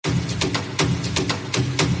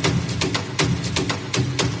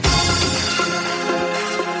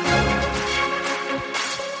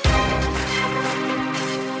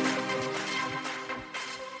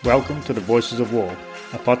Welcome to the Voices of War,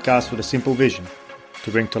 a podcast with a simple vision to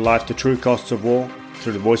bring to life the true costs of war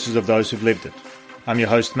through the voices of those who've lived it. I'm your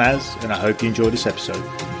host Maz, and I hope you enjoy this episode.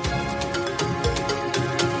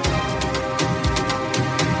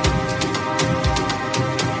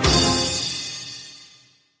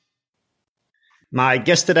 My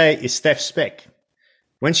guest today is Steph Speck.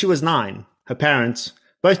 When she was 9, her parents,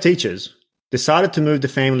 both teachers, decided to move the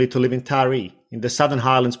family to live in Taree in the Southern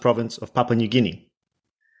Highlands province of Papua New Guinea.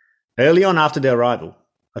 Early on after their arrival,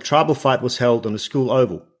 a tribal fight was held on the school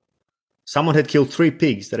oval. Someone had killed 3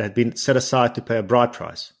 pigs that had been set aside to pay a bride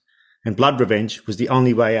price, and blood revenge was the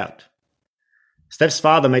only way out. Steph's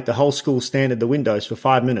father made the whole school stand at the windows for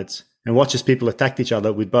 5 minutes and watch as people attacked each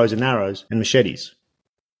other with bows and arrows and machetes.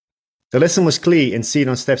 The lesson was clear and seared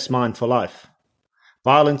on Steph's mind for life.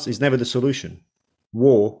 Violence is never the solution.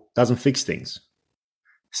 War doesn't fix things.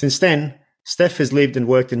 Since then, Steph has lived and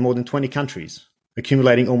worked in more than 20 countries,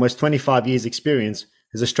 accumulating almost 25 years' experience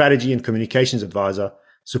as a strategy and communications advisor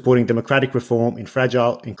supporting democratic reform in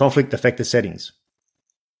fragile and conflict-affected settings.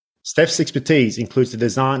 Steph's expertise includes the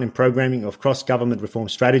design and programming of cross-government reform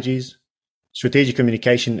strategies, strategic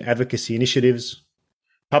communication and advocacy initiatives,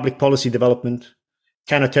 public policy development,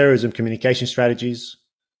 counter-terrorism communication strategies,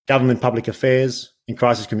 government public affairs, and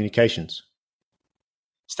crisis communications.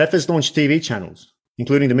 Steph has launched TV channels,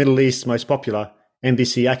 including the Middle East's most popular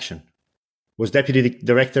MBC Action, was Deputy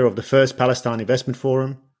Director of the first Palestine Investment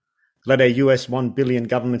Forum, led a US $1 billion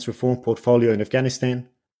government's reform portfolio in Afghanistan,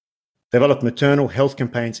 developed maternal health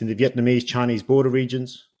campaigns in the Vietnamese-Chinese border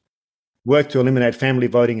regions, worked to eliminate family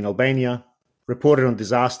voting in Albania, reported on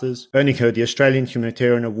disasters, earning her the Australian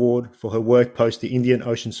Humanitarian Award for her work post the Indian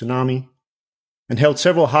Ocean tsunami, and held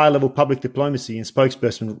several high-level public diplomacy and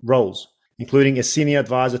spokesperson roles, including as Senior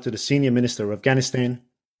Advisor to the Senior Minister of Afghanistan,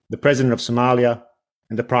 the President of Somalia,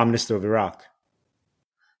 and the Prime Minister of Iraq.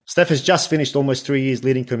 Steph has just finished almost 3 years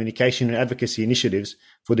leading communication and advocacy initiatives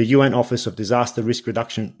for the UN Office of Disaster Risk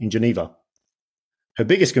Reduction in Geneva. Her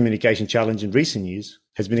biggest communication challenge in recent years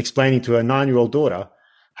has been explaining to her 9-year-old daughter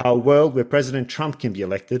how a world where President Trump can be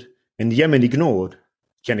elected and Yemen ignored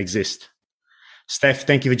can exist. Steph,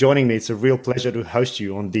 thank you for joining me. It's a real pleasure to host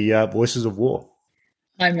you on the Voices of War.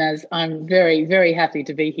 Hi, Maz. I'm very, very happy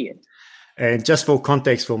to be here. And just for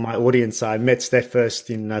context for my audience, I met Steph first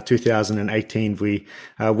in 2018. We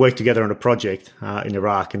worked together on a project in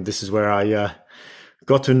Iraq, and this is where I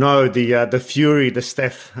got to know the fury that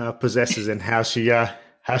Steph possesses and how she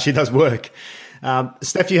does work.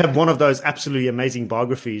 Steph, you have one of those absolutely amazing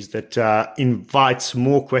biographies that invites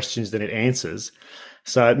more questions than it answers.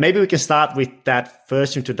 So maybe we can start with that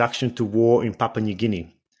first introduction to war in Papua New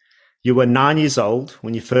Guinea. You were 9 years old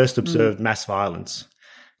when you first observed mass violence.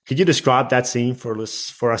 Could you describe that scene for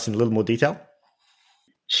us in a little more detail?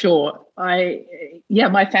 Sure.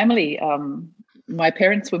 My family, my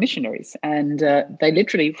parents were missionaries, and they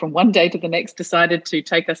literally from one day to the next decided to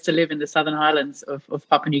take us to live in the Southern Highlands of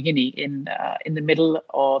Papua New Guinea in the middle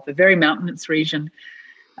of a very mountainous region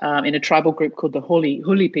in a tribal group called the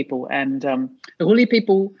Huli people. And the Huli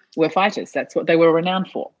people were fighters. That's what they were renowned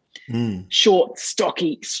for. Short,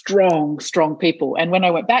 stocky, strong people. And when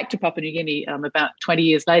I went back to Papua New Guinea about 20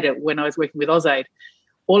 years later, when I was working with AusAid,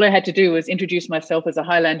 all I had to do was introduce myself as a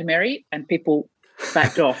Highland Mary, and people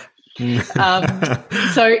backed off.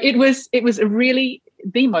 So it was a really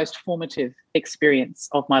the most formative experience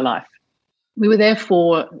of my life. We were there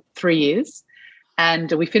for 3 years,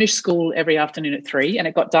 and we finished school every afternoon at 3, and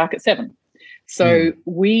it got dark at 7. So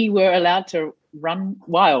we were allowed to run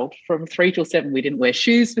wild from 3 till 7. We didn't wear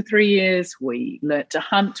shoes for 3 years. We learnt to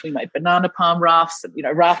hunt. We made banana palm rafts,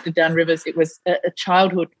 rafted down rivers. It was a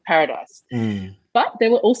childhood paradise. But there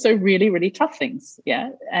were also really, really tough things,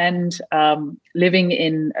 and living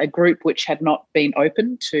in a group which had not been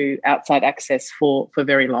open to outside access for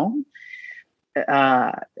very long,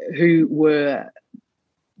 who were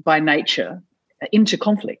by nature into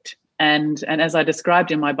conflict. And as I described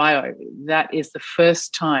in my bio, that is the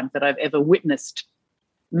first time that I've ever witnessed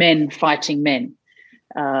men fighting men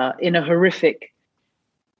in a horrific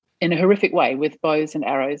way with bows and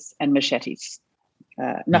arrows and machetes.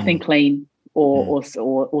 Nothing clean or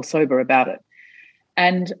sober about it.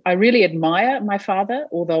 And I really admire my father,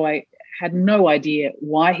 although I had no idea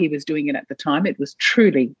why he was doing it at the time. It was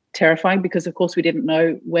truly terrifying because, of course, we didn't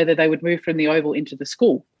know whether they would move from the Oval into the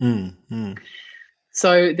school.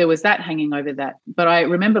 So there was that hanging over that. But I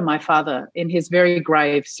remember my father in his very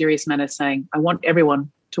grave, serious manner saying, I want everyone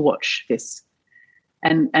to watch this.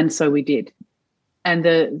 And so we did. And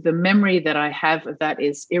the memory that I have of that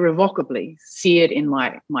is irrevocably seared in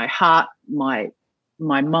my heart, my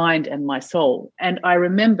mind and my soul. And I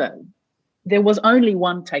remember there was only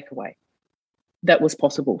one takeaway that was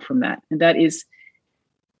possible from that, and that is,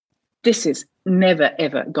 this is never,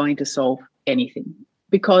 ever going to solve anything,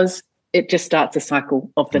 because it just starts a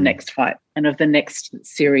cycle of the next fight and of the next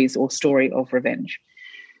series or story of revenge.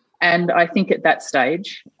 And I think at that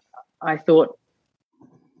stage, I thought,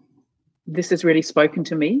 this has really spoken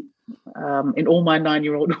to me in all my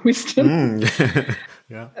 9-year-old wisdom.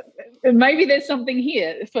 Yeah. Maybe there's something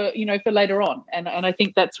here for later on. And I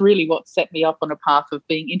think that's really what set me up on a path of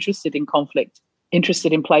being interested in conflict,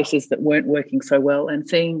 interested in places that weren't working so well, and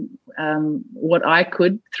seeing what I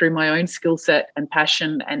could, through my own skill set and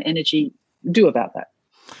passion and energy, do about that.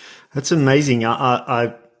 That's amazing.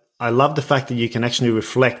 I love the fact that you can actually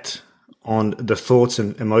reflect on the thoughts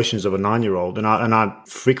and emotions of a 9-year-old. And I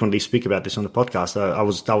frequently speak about this on the podcast. I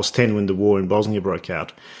was 10 when the war in Bosnia broke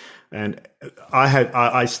out. And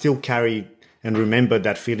I still carry and remember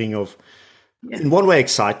that feeling of, in one way,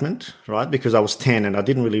 excitement, right? Because I was 10 and I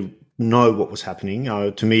didn't really know what was happening.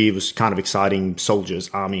 To me, it was kind of exciting, soldiers,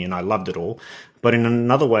 army, and I loved it all. But in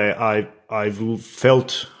another way, I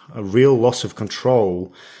felt a real loss of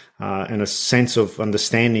control and a sense of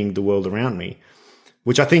understanding the world around me,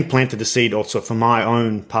 which I think planted the seed also for my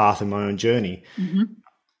own path and my own journey. Mm-hmm.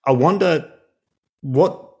 I wonder,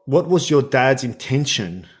 what was your dad's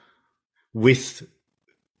intention with,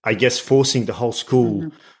 I guess, forcing the whole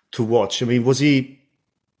school to watch? I mean,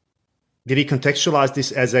 did he contextualize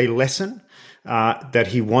this as a lesson that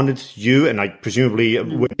he wanted you, and I presumably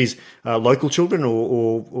were his local children,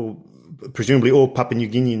 or presumably all Papua New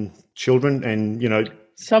Guinean children, and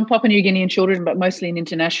some Papua New Guinean children, but mostly an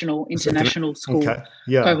international school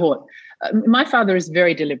cohort. My father is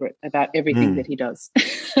very deliberate about everything that he does.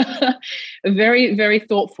 A very, very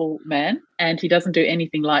thoughtful man, and he doesn't do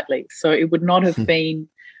anything lightly. So it would not have been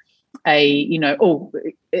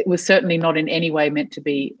it was certainly not in any way meant to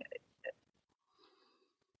be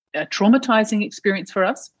a traumatizing experience for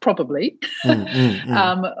us, probably,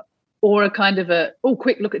 or a kind of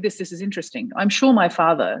quick, look at this is interesting. I'm sure my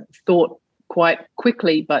father thought quite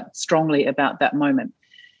quickly but strongly about that moment.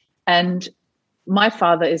 And my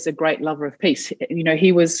father is a great lover of peace.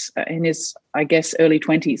 He was in his, I guess, early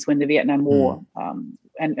 20s when the Vietnam War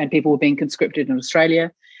and people were being conscripted in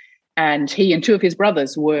Australia. And he and two of his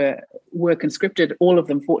brothers were conscripted. All of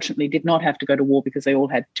them, fortunately, did not have to go to war because they all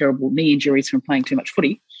had terrible knee injuries from playing too much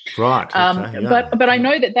footy. Right. Okay, yeah. But I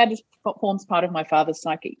know that forms part of my father's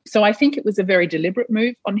psyche. So I think it was a very deliberate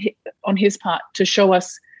move on his part to show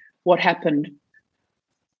us what happened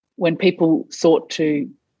when people sought to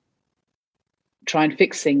try and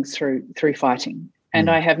fix things through fighting. And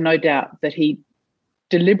I have no doubt that he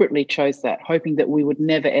deliberately chose that, hoping that we would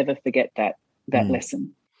never, ever forget that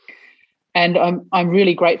lesson. And I'm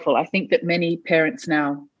really grateful. I think that many parents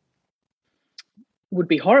now would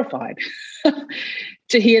be horrified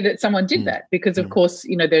to hear that someone did that, because, of course,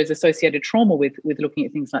 there's associated trauma with looking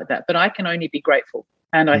at things like that. But I can only be grateful.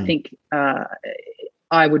 And I think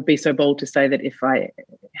I would be so bold to say that if I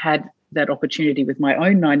had that opportunity with my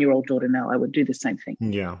own 9-year-old daughter now, I would do the same thing.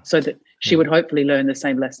 Yeah. So that she would hopefully learn the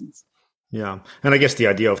same lessons. Yeah. And I guess the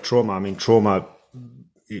idea of trauma,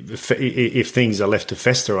 if things are left to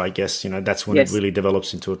fester, I guess, that's when it really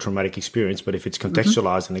develops into a traumatic experience. But if it's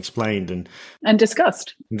contextualized and explained and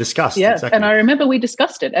discussed. Yeah. Exactly. And I remember we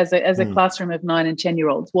discussed it as a classroom of 9 and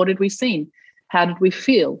 10-year-olds. What did we see? How did we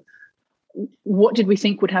feel? What did we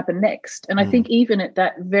think would happen next? And I think even at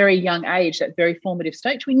that very young age, that very formative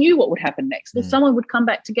stage, we knew what would happen next. Well, someone would come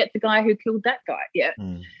back to get the guy who killed that guy. Yeah.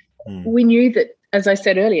 We knew that, as I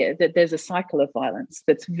said earlier, that there's a cycle of violence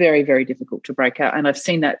that's very, very difficult to break out. And I've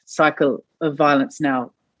seen that cycle of violence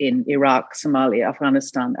now in Iraq, Somalia,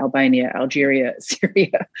 Afghanistan, Albania, Algeria,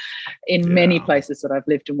 Syria, in many places that I've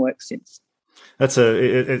lived and worked since.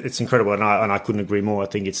 It's incredible, and I couldn't agree more. I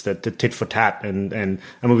think it's the tit for tat, and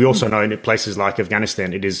we also know in places like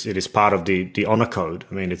Afghanistan, it is part of the honor code.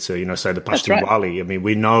 I mean, it's say the Pashtun Wali. I mean,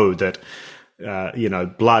 we know that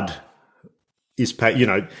blood is paid.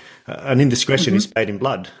 An indiscretion is paid in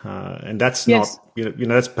blood, and that's not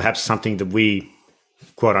that's perhaps something that we,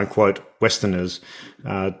 quote unquote, Westerners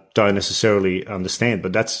don't necessarily understand,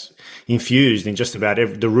 but that's infused in just about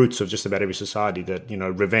the roots of just about every society, that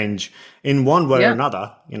revenge in one way or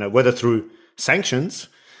another, whether through sanctions,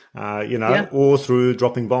 or through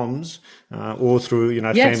dropping bombs, or through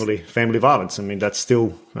family violence. I mean, that's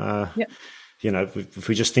still if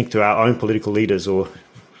we just think to our own political leaders, or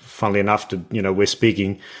funnily enough, we're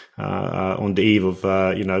speaking on the eve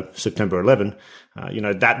of September 11.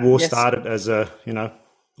 That war started as a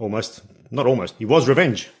almost not almost, it was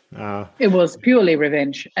revenge. It was purely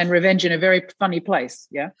revenge, and revenge in a very funny place.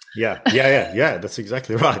 Yeah. Yeah. That's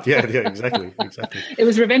exactly right. Yeah, exactly. It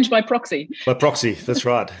was revenge by proxy. By proxy, that's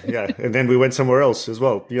right. Yeah, and then we went somewhere else as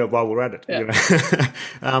well. While we're at it.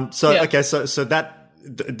 Yeah. Okay, so that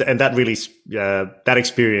and that really that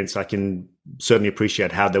experience, I can certainly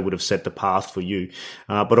appreciate how that would have set the path for you.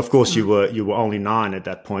 But of course, you were only 9 at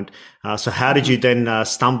that point. So how did you then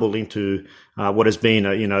stumble into what has been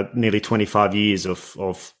nearly 25 years of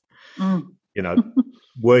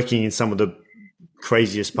working in some of the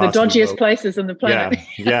craziest parts, the dodgiest places on the planet?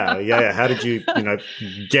 Yeah. How did you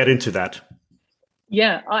get into that?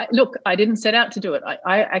 Yeah, I didn't set out to do it.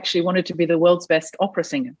 I actually wanted to be the world's best opera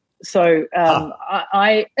singer. So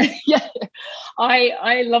I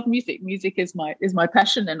love music. Music is my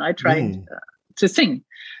passion, and I trained to sing.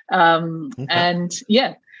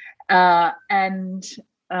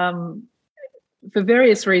 For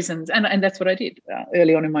various reasons, and that's what I did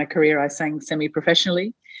early on in my career. I sang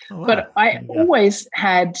semi-professionally, but I always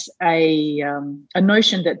had a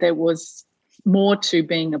notion that there was more to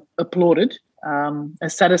being applauded,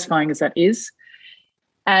 as satisfying as that is.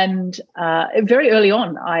 And very early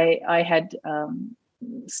on, I had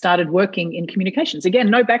started working in communications. Again,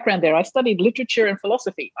 no background there. I studied literature and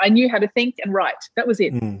philosophy. I knew how to think and write. That was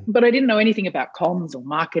it. But I didn't know anything about comms or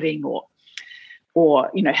marketing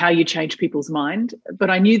or how you change people's mind. But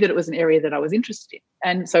I knew that it was an area that I was interested in.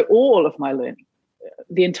 And so all of my learning,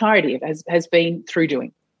 the entirety of it has been through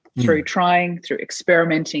doing, through trying, through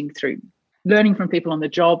experimenting, through learning from people on the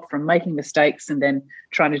job, from making mistakes, and then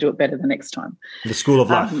trying to do it better the next time. The school of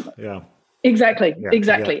life.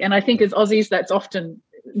 Exactly. And I think as Aussies, that's often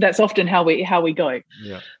how we go.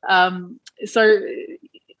 So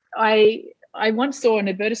I once saw an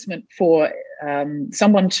advertisement for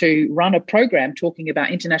someone to run a program talking about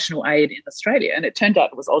international aid in Australia, and it turned out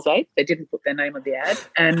it was AusAid. They didn't put their name on the ad,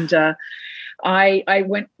 and I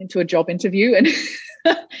went into a job interview, and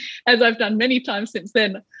as I've done many times since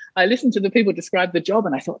then, I listened to the people describe the job,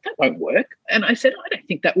 and I thought, that won't work. And I said, I don't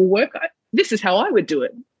think that will work. This is how I would do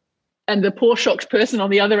it. And the poor shocked person on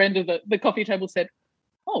the other end of the coffee table said,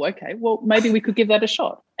 oh, okay, well, maybe we could give that a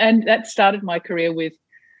shot. And that started my career with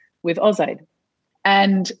AusAid.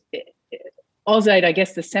 And AusAid, I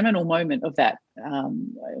guess the seminal moment of that,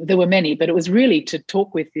 there were many, but it was really to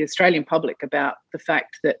talk with the Australian public about the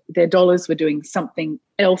fact that their dollars were doing something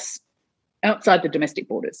else outside the domestic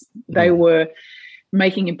borders. They were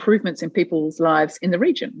making improvements in people's lives in the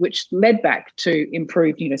region, which led back to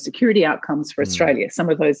improved, security outcomes for Australia. Some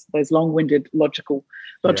of those long-winded logical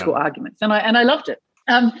arguments, and I loved it.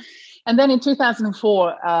 And then in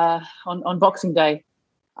 2004, on Boxing Day,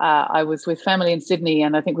 I was with family in Sydney,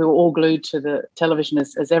 and I think we were all glued to the television,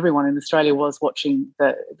 as everyone in Australia was, watching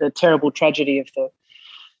the terrible tragedy of the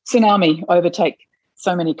tsunami overtake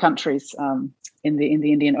so many countries in the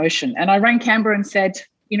Indian Ocean. And I rang Canberra and said,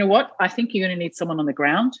 you know what, I think you're going to need someone on the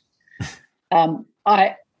ground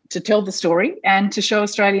to tell the story and to show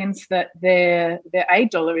Australians that their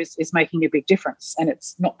aid dollar is making a big difference, and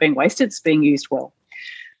it's not being wasted, it's being used well.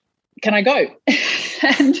 Can I go?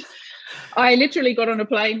 And I literally got on a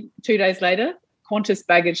plane 2 days later. Qantas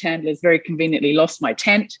baggage handlers very conveniently lost my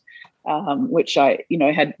tent, which I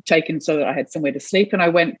had taken so that I had somewhere to sleep. And I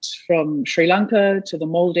went from Sri Lanka to the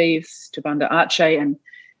Maldives to Banda Aceh and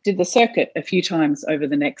did the circuit a few times over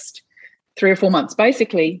the next 3 or 4 months,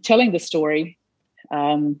 basically telling the story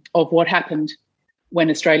of what happened when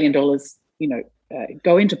Australian dollars,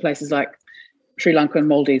 go into places like Sri Lanka and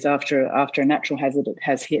Maldives after a natural hazard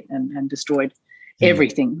has hit and destroyed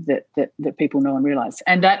everything that people know and realise.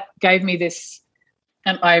 And that gave me this,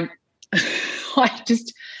 and I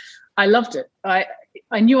loved it. I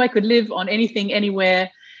knew I could live on anything, anywhere,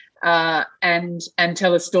 and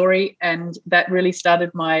tell a story, and that really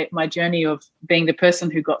started my journey of being the person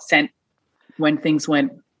who got sent when things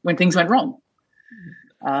went wrong.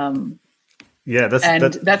 That's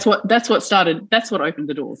what opened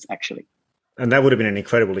the doors, actually. And that would have been an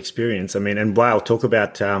incredible experience. I mean, and wow, talk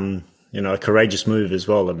about a courageous move as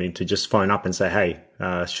well. I mean, to just phone up and say, hey,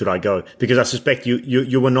 should I go? Because I suspect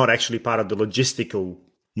you were not actually part of the logistical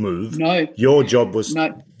move. No. Your job was,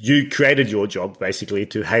 you created your job basically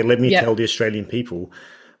to, hey, let me tell the Australian people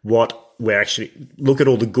what we're actually, look at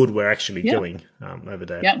all the good we're actually doing over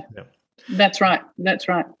there. Yeah. That's right.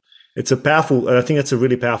 It's I think it's a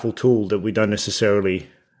really powerful tool that we don't necessarily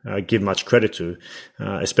give much credit to,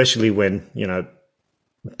 especially when,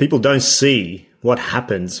 people don't see what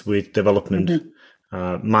happens with development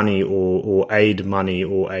money or aid money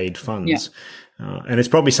or aid funds. And it's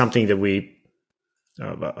probably something that we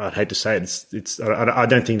I'd hate to say it, I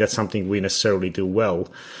don't think that's something we necessarily do well,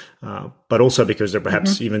 but also because there are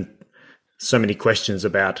perhaps even so many questions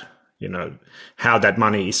about, how that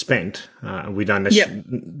money is spent. We don't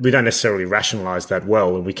necessarily rationalize that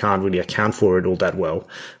well, and we can't really account for it all that well.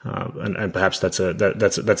 And perhaps that's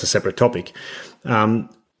a separate topic.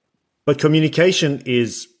 But communication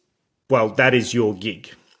is, that is your gig.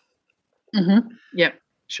 Mm-hmm. Yeah,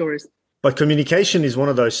 sure is. But communication is one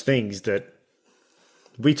of those things that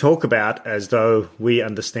we talk about as though we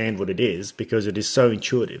understand what it is, because it is so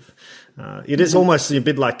intuitive. It is almost a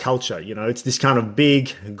bit like culture. It's this kind of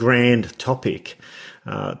big, grand topic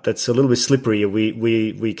that's a little bit slippery.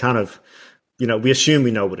 We kind of, we assume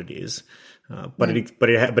we know what it is, but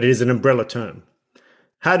it is an umbrella term.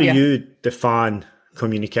 How do you define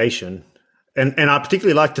communication? And I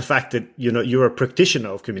particularly like the fact that you're a practitioner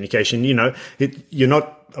of communication. You're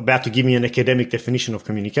not about to give me an academic definition of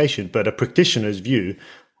communication, but a practitioner's view.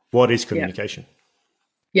 What is communication?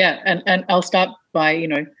 Yeah, and I'll start by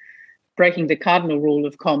breaking the cardinal rule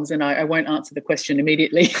of comms, and I won't answer the question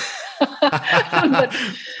immediately, but,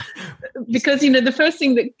 because the first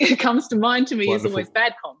thing that comes to mind to me is always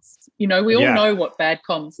bad comms. We all know what bad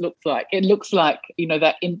comms looks like. It looks like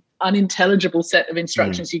that unintelligible set of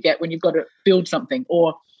instructions you get when you've got to build something,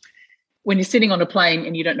 or when you're sitting on a plane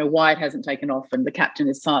and you don't know why it hasn't taken off and the captain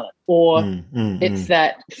is silent, or it's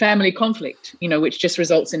that family conflict, which just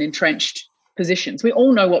results in entrenched positions. We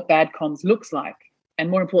all know what bad comms looks like,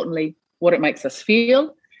 and more importantly, what it makes us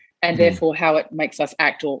feel, and therefore how it makes us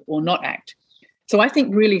act or not act. So I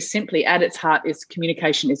think really simply at its heart is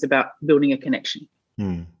communication is about building a connection.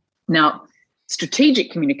 Now,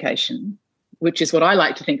 strategic communication, which is what I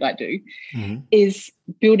like to think I do, is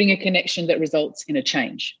building a connection that results in a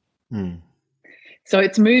change. So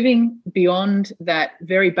it's moving beyond that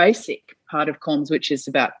very basic part of comms, which is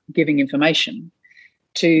about giving information,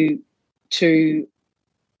 to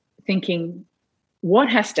thinking what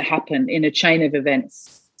has to happen in a chain of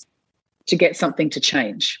events to get something to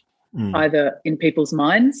change, either in people's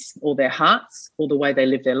minds or their hearts or the way they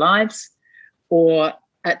live their lives, or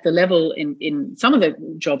at the level in some of the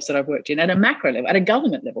jobs that I've worked in, at a macro level, at a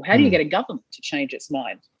government level. How do you get a government to change its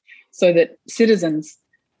mind so that citizens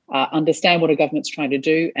understand what a government's trying to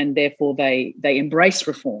do, and therefore they embrace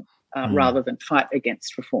reform rather than fight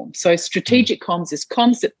against reform? So strategic comms is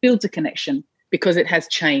comms that builds a connection because it has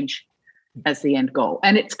change as the end goal.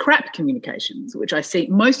 And it's crap communications, which I see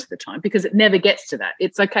most of the time, because it never gets to that.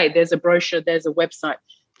 It's okay, there's a brochure, there's a website,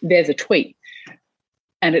 there's a tweet.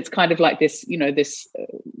 And it's kind of like this, this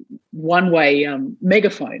one-way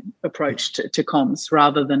megaphone approach to comms,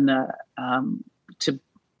 rather than to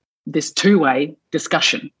this two-way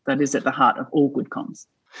discussion that is at the heart of all good comms.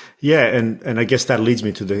 Yeah, and I guess that leads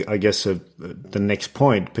me to the next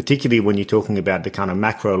point, particularly when you're talking about the kind of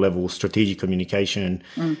macro level strategic communication,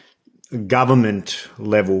 government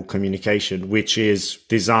level communication, which is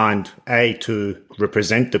designed to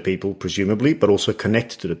represent the people, presumably, but also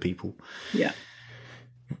connect to the people. Yeah.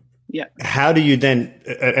 Yeah. How do you then,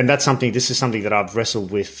 and this is something that I've wrestled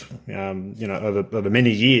with, over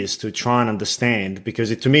many years, to try and understand,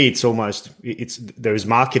 because to me, there is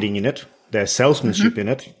marketing in it, there's salesmanship in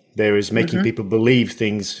it, there is making people believe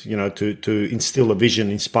things, to instill a vision,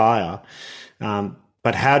 inspire.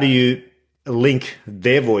 But how do you link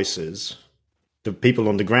their voices, the people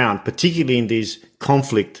on the ground, particularly in these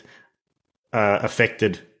conflict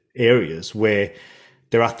affected areas where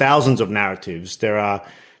there are thousands of narratives, there are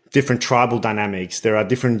different tribal dynamics, there are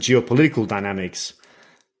different geopolitical dynamics.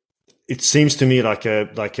 It seems to me like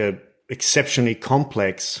a exceptionally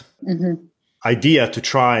complex idea to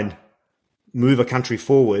try and move a country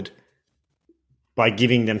forward by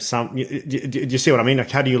giving them some. Do you see what I mean?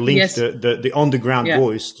 Like, how do you link the on the ground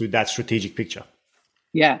voice to that strategic picture?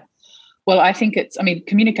 Yeah. Well, I think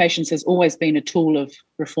communications has always been a tool of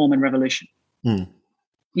reform and revolution.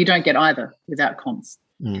 You don't get either without comms.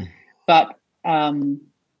 But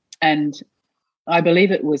and I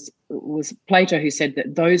believe it was Plato who said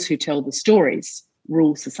that those who tell the stories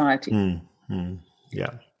rule society.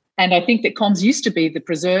 Yeah. And I think that comms used to be the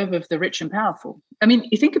preserve of the rich and powerful. I mean,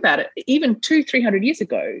 you think about it, even 200-300 years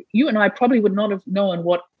ago, you and I probably would not have known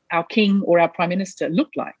what our king or our prime minister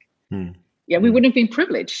looked like. Yeah, we wouldn't have been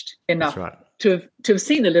privileged enough to have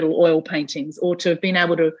seen the little oil paintings, or to have been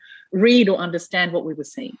able to read or understand what we were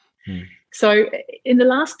seeing. So in the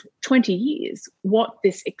last 20 years, what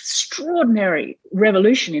this extraordinary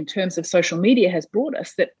revolution in terms of social media has brought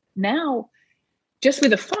us, that now just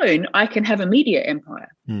with a phone, I can have a media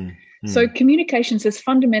empire. So communications has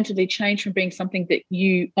fundamentally changed from being something that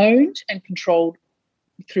you owned and controlled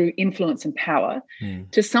through influence and power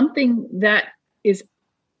to something that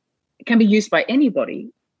can be used by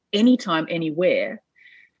anybody, anytime, anywhere,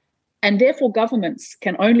 and therefore governments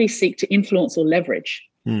can only seek to influence or leverage.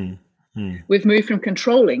 We've moved from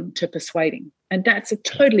controlling to persuading, and that's a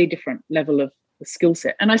totally different level of skill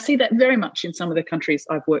set. And I see that very much in some of the countries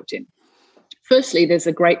I've worked in. Firstly, there's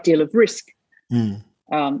a great deal of risk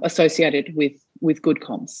associated with good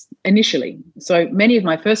comms initially. So many of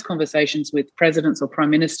my first conversations with presidents or prime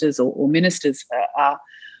ministers or ministers are,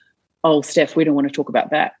 "Oh, Steph, we don't want to talk about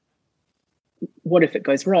that. What if it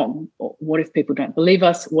goes wrong? Or what if people don't believe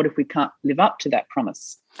us? What if we can't live up to that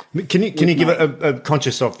promise?" Can you give a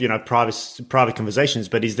conscious of private conversations?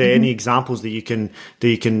 But is there any examples that you can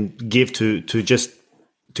give to just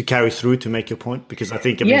to carry through to make your point? Because I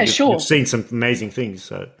think you've seen some amazing things,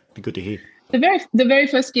 so it'd be good to hear. The very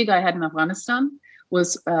first gig I had in Afghanistan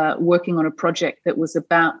was working on a project that was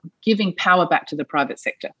about giving power back to the private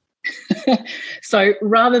sector. So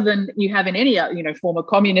rather than you have in any former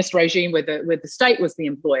communist regime where the state was the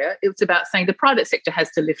employer, it was about saying the private sector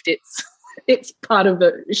has to lift its part of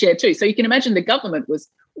the share too. So you can imagine the government was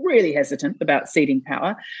really hesitant about ceding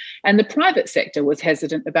power, and the private sector was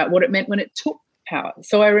hesitant about what it meant when it took power.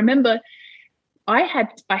 So I remember I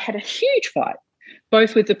had a huge fight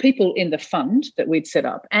both with the people in the fund that we'd set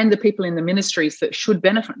up and the people in the ministries that should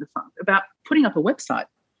benefit the fund about putting up a website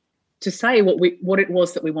to say what it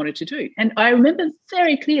was that we wanted to do. And I remember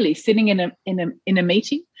very clearly sitting in a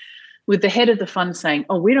meeting with the head of the fund saying,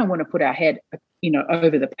 "Oh, we don't want to put our head,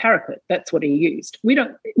 over the parapet." That's what he used.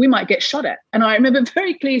 We might get shot at. And I remember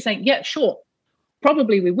very clearly saying, "Yeah, sure,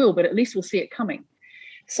 probably we will, but at least we'll see it coming."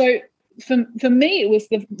 So for me, it was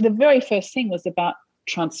the very first thing was about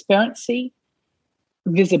transparency,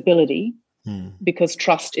 visibility, because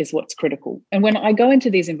trust is what's critical. And when I go into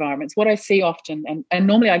these environments, what I see often, and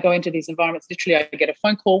normally I go into these environments, literally I get a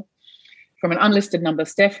phone call from an unlisted number.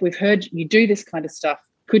 "Steph, we've heard you do this kind of stuff.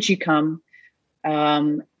 Could you come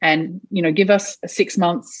and give us 6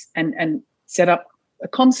 months and set up a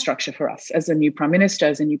comm structure for us as a new prime minister,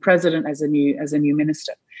 as a new president, as a new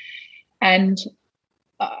minister?" And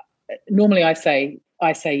normally I say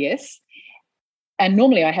yes. And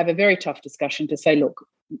normally I have a very tough discussion to say, "Look,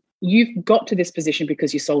 you've got to this position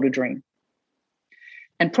because you sold a dream.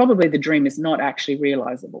 And probably the dream is not actually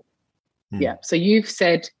realizable." Yeah. So you've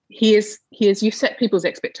said, you've set people's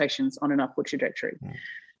expectations on an upward trajectory.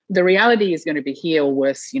 The reality is going to be here or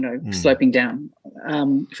worse, sloping down.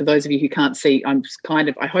 For those of you who can't see,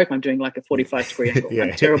 I hope I'm doing like a 45-degree angle. Yeah.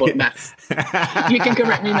 I'm terrible at maths. You can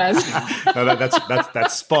correct me, Maz. No,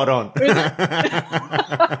 that's spot on.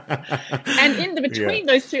 And in between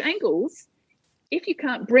those two angles, if you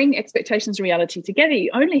can't bring expectations and reality together,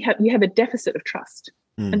 you have a deficit of trust.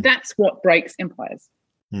 And that's what breaks empires.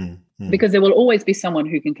 Because there will always be someone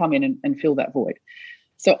who can come in and fill that void.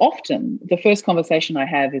 So often the first conversation I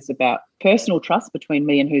have is about personal trust between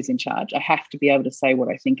me and who's in charge. I have to be able to say what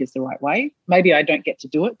I think is the right way. Maybe I don't get to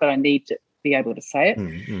do it, but I need to be able to say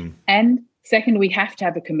it. And second, we have to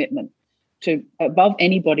have a commitment to, above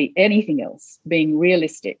anything else, being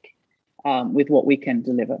realistic with what we can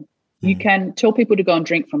deliver. You can tell people to go and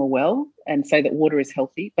drink from a well and say that water is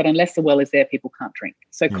healthy, but unless the well is there, people can't drink.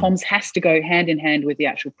 So comms has to go hand in hand with the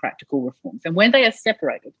actual practical reforms. And when they are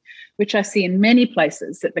separated, which I see in many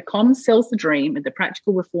places, that the comms sells the dream and the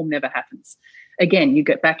practical reform never happens. Again, you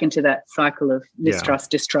get back into that cycle of mistrust,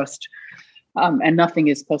 distrust, and nothing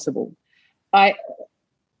is possible.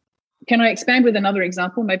 Can I expand with another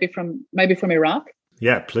example, maybe from Iraq?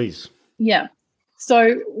 Yeah, please. Yeah.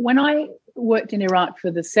 So when I worked in Iraq for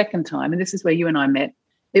the second time, and this is where you and I met,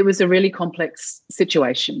 it was a really complex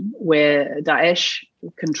situation where Daesh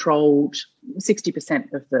controlled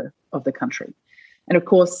 60% of the country. And of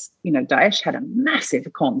course, Daesh had a massive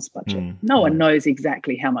comms budget. No one knows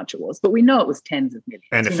exactly how much it was, but we know it was tens of millions.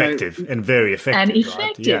 And effective, and very effective. And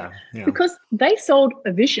effective, right? Because they sold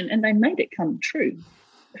a vision and they made it come true.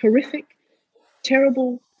 Horrific,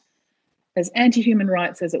 terrible, as anti-human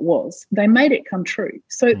rights as it was, they made it come true.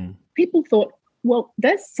 So people thought, well,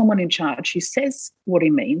 there's someone in charge who says what he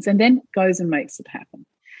means and then goes and makes it happen.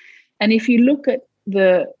 And if you look at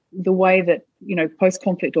the way that,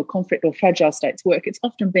 post-conflict or conflict or fragile states work, it's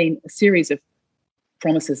often been a series of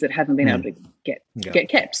promises that haven't been able to get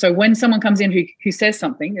kept. So when someone comes in who says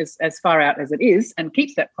something as far out as it is and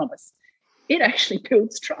keeps that promise, it actually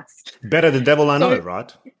builds trust. Better the devil I know,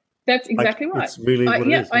 right? That's exactly right. It's really what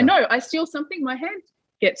it is. I know. I steal something, my hand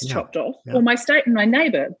gets chopped off. Yeah. Or my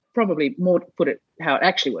neighbour, probably more to put it how it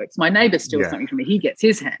actually works. My neighbour steals something from me, he gets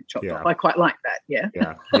his hand chopped off. I quite like that. Yeah,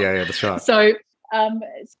 that's right. So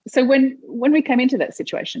So when we came into that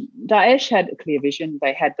situation, Daesh had a clear vision.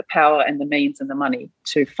 They had the power and the means and the money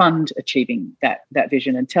to fund achieving that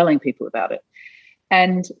vision and telling people about it.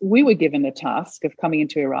 And we were given the task of coming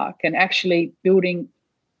into Iraq and actually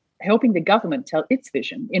helping the government tell its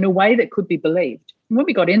vision in a way that could be believed. And when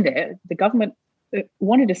we got in there, the government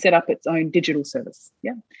wanted to set up its own digital service.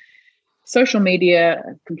 Yeah. Social media,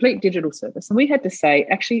 complete digital service. And we had to say,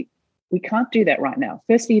 actually, we can't do that right now.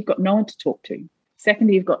 Firstly, you've got no one to talk to.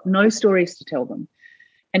 Secondly, you've got no stories to tell them.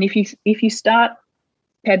 And if you start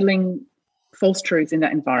peddling false truths in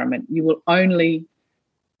that environment, you will only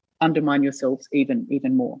undermine yourselves even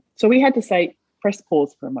more. So we had to say, press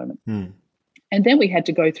pause for a moment. And then we had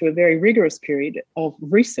to go through a very rigorous period of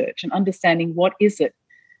research and understanding what is it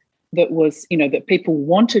that was, that people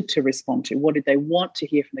wanted to respond to. What did they want to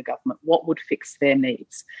hear from the government? What would fix their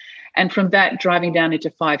needs? And from that, driving down into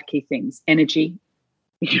 5 key things. Energy.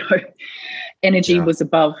 Energy was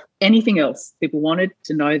above anything else. People wanted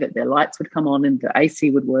to know that their lights would come on and the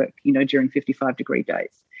AC would work, during 55-degree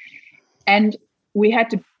days. And we had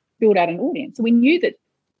to build out an audience. We knew that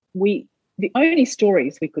the only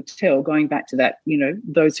stories we could tell, going back to that,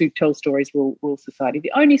 those who tell stories rule society,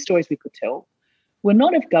 the only stories we could tell were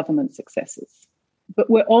not of government successes, but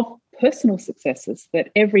were of personal successes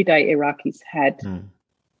that everyday Iraqis had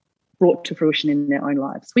brought to fruition in their own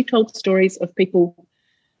lives. We told stories of people,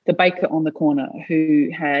 the baker on the corner who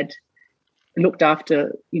had looked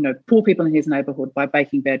after, poor people in his neighbourhood by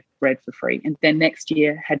baking bread for free, and then next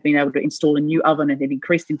year had been able to install a new oven and had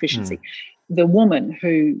increased efficiency. The woman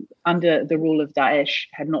who, under the rule of Daesh,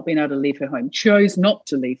 had not been able to leave her home, chose not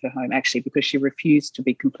to leave her home, actually, because she refused to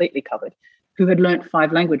be completely covered, who had learnt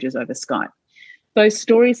 5 languages over Skype. Those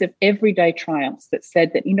stories of everyday triumphs that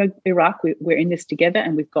said that, Iraq, we're in this together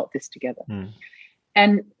and we've got this together.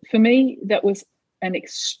 And for me, that was an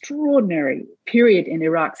extraordinary period in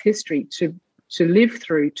Iraq's history to live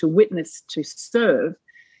through, to witness, to serve,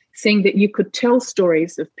 seeing that you could tell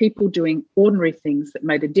stories of people doing ordinary things that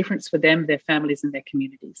made a difference for them, their families and their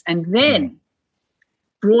communities. And then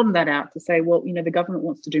broaden that out to say, well, the government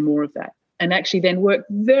wants to do more of that. And actually then work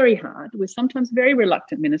very hard with sometimes very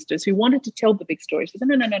reluctant ministers who wanted to tell the big stories.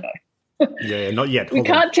 No. Not yet. We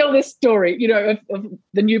can't tell this story, of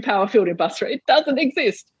the new power field in Basra. It doesn't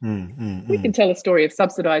exist. We can tell a story of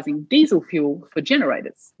subsidising diesel fuel for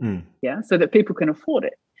generators, so that people can afford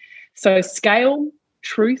it. So scale,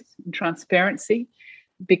 truth, and transparency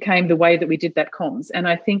became the way that we did that comms. And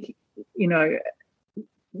I think,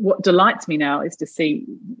 what delights me now is to see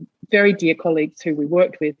very dear colleagues who we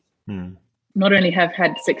worked with not only have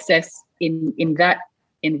had success in that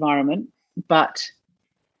environment, but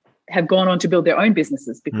have gone on to build their own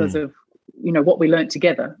businesses because of, what we learned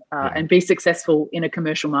together and be successful in a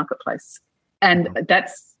commercial marketplace. And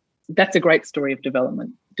that's a great story of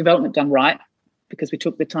development done right, because we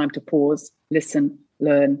took the time to pause, listen,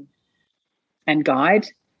 learn, and guide,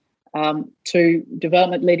 to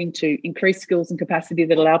development leading to increased skills and capacity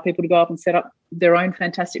that allow people to go up and set up their own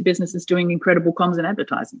fantastic businesses doing incredible comms and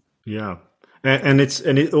advertising. Yeah. And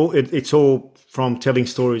it's all from telling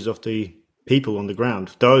stories of the people on the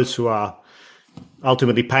ground, those who are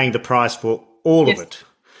ultimately paying the price for all of it,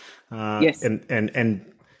 and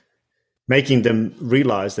making them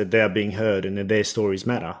realize that they are being heard and that their stories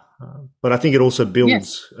matter. But I think it also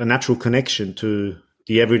builds a natural connection to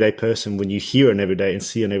the everyday person. When you hear an everyday and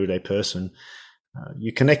see an everyday person,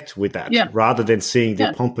 you connect with that rather than seeing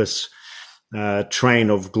the pompous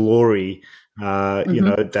train of glory,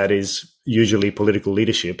 that is usually political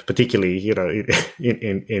leadership, particularly,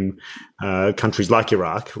 in countries like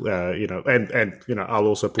Iraq, and I'll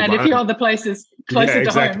also put and a few other places closer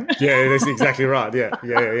to home. Yeah, that's exactly right. Yeah,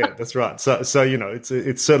 that's right. So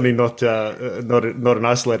it's certainly not an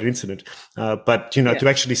isolated incident, but to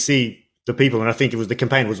actually see the people, and I think it was the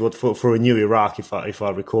campaign was for a new Iraq, if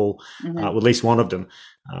I recall, at least one of them.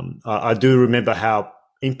 I do remember how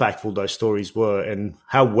impactful those stories were and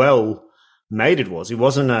how well made it was. It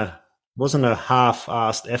wasn't a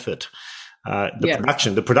half-assed effort.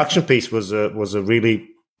 The production piece was a really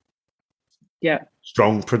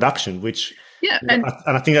strong production, which and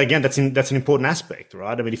I think again that's an important aspect,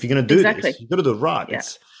 right? I mean, if you're going to do this, you've got to do it right.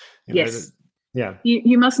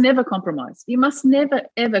 You must never compromise. You must never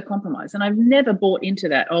ever compromise. And I've never bought into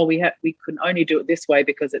that. Oh, we can only do it this way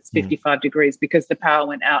because it's 55 degrees, because the power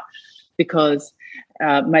went out, because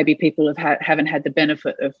maybe people haven't had the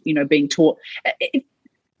benefit of being taught.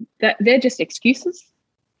 That they're just excuses.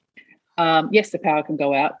 Yes, the power can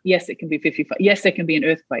go out. Yes, it can be 55. Yes, there can be an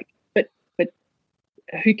earthquake. But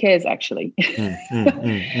who cares actually?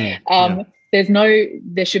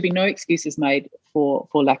 There should be no excuses made for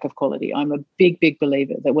lack of quality. I'm a big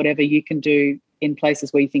believer that whatever you can do in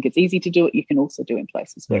places where you think it's easy to do it, you can also do in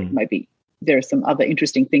places where maybe there are some other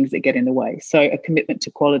interesting things that get in the way. So a commitment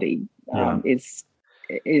to quality is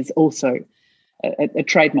also a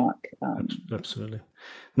trademark. Absolutely.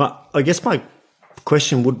 I guess my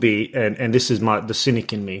question would be, and this is the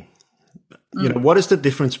cynic in me, what is the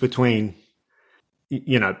difference between,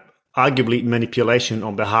 arguably manipulation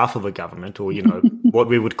on behalf of a government, or, what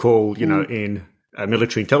we would call, in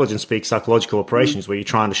military intelligence speak, psychological operations, where you're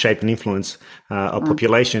trying to shape and influence a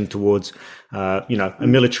population towards, a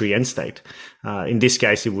military end state. In this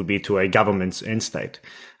case, it would be to a government's end state.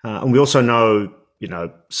 And we also know,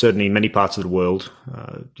 certainly in many parts of the world,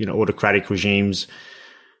 autocratic regimes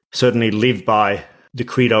certainly live by the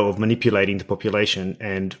credo of manipulating the population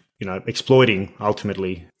and, exploiting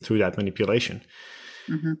ultimately through that manipulation.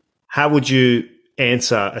 Mm-hmm. How would you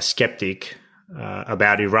answer a skeptic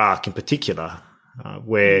about Iraq in particular,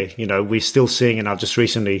 where, we're still seeing, and I just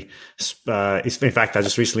recently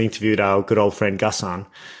interviewed our good old friend Ghassan,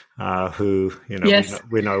 who, yes,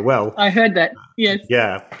 we know well. I heard that. Yes.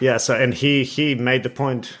 Yeah. So, and he made the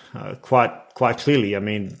point quite clearly. I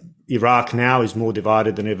mean, Iraq now is more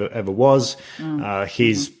divided than ever was.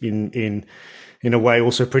 He's in a way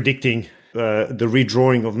also predicting the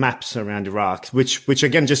redrawing of maps around Iraq, which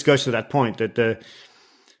again just goes to that point that the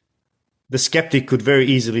skeptic could very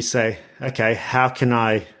easily say, okay, how can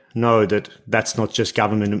I know that that's not just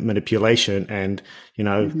government manipulation? And,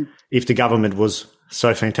 if the government was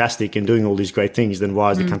so fantastic in doing all these great things, then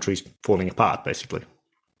why is the country falling apart, basically?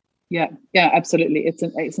 Yeah, absolutely. It's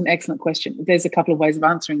an excellent question. There's a couple of ways of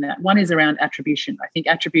answering that. One is around attribution. I think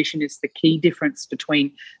attribution is the key difference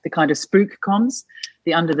between the kind of spook comms,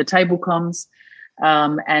 the under-the-table comms,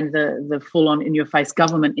 and the full-on in-your-face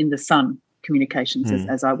government in the sun communications,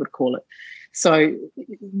 as I would call it. So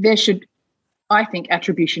I think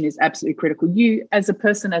attribution is absolutely critical. You, as a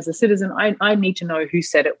person, as a citizen, I need to know who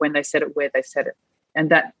said it, when they said it, where they said it, and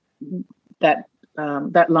that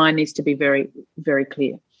line needs to be very, very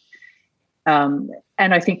clear. And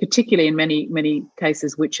I think particularly in many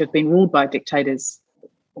cases which have been ruled by dictators,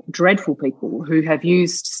 dreadful people who have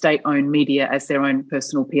used state-owned media as their own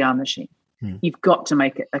personal PR machine. You've got to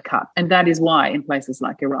make it a cut. And that is why in places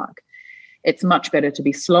like Iraq, it's much better to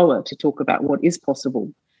be slower to talk about what is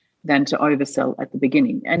possible than to oversell at the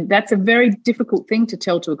beginning. And that's a very difficult thing to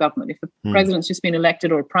tell to a government. If the president's just been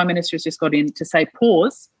elected or a prime minister has just got in, to say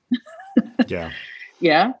pause. Yeah.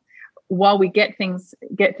 While we get things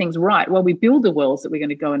right, while we build the wells that we're going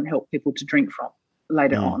to go and help people to drink from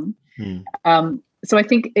later on. So I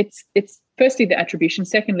think it's firstly the attribution,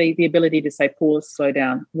 secondly the ability to say pause, slow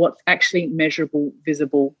down, what's actually measurable,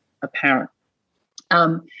 visible, apparent.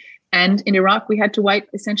 And in Iraq we had to wait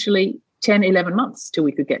essentially 10, 11 months till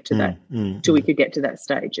we could get to that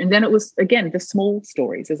stage. And then it was, again, the small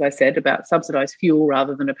stories, as I said, about subsidised fuel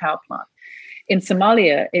rather than a power plant. In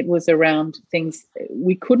Somalia, it was around things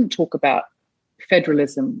we couldn't talk about,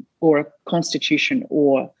 federalism or a constitution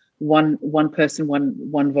or one person,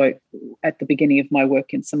 one vote at the beginning of my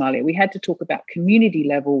work in Somalia. We had to talk about community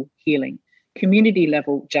level healing, community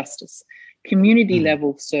level justice, community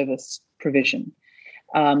level service provision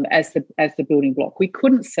as the building block. We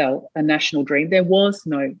couldn't sell a national dream. There was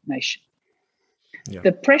no nation. Yeah.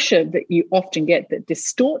 The pressure that you often get that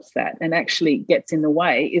distorts that and actually gets in the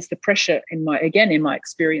way is the pressure in my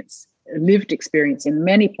experience, lived experience in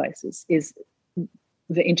many places, is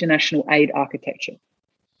the international aid architecture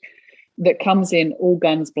that comes in all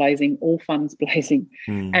guns blazing, all funds blazing,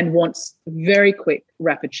 and wants very quick,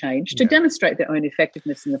 rapid change to demonstrate their own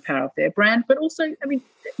effectiveness and the power of their brand. But also, I mean,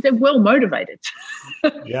 they're well motivated,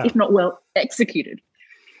 if not well executed.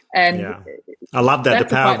 And I love that,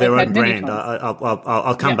 the power of their own brand.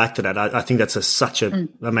 I'll come back to that. I think that's such an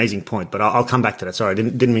amazing point, but I'll come back to that. Sorry, I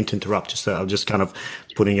didn't mean to interrupt. I'm just kind of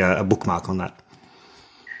putting a bookmark on that.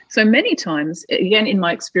 So many times, again, in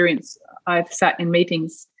my experience, I've sat in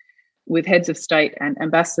meetings with heads of state and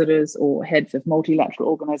ambassadors or heads of multilateral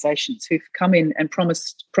organizations who've come in and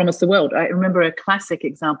promised the world. I remember a classic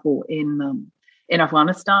example in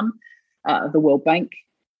Afghanistan, the World Bank.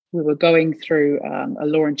 We were going through a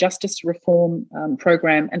law and justice reform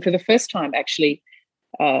program. And for the first time, actually,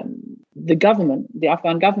 the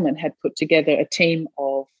Afghan government had put together a team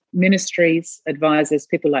of ministries, advisors,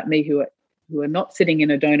 people like me who are not sitting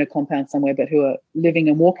in a donor compound somewhere, but who are living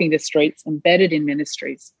and walking the streets, embedded in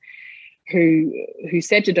ministries, who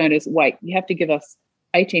said to donors, wait, you have to give us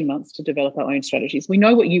 18 months to develop our own strategies. We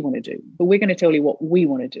know what you want to do, but we're going to tell you what we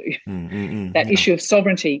want to do. That issue of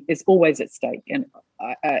sovereignty is always at stake. And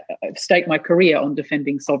I've staked my career on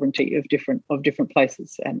defending sovereignty of different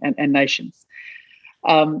places and nations.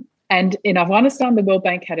 And in Afghanistan, the World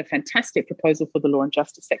Bank had a fantastic proposal for the law and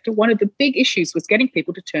justice sector. One of the big issues was getting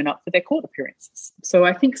people to turn up for their court appearances. So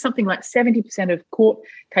I think something like 70% of court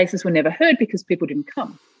cases were never heard because people didn't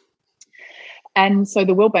come. And so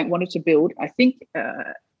the World Bank wanted to build, I think,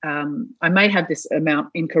 I may have this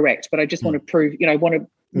amount incorrect, but I just want to prove, want to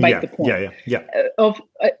make the point of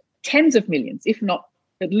tens of millions, if not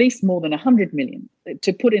at least more than 100 million,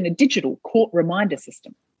 to put in a digital court reminder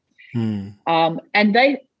system. And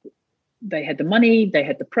they had the money, they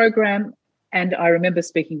had the program. And I remember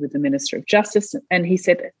speaking with the Minister of Justice, and he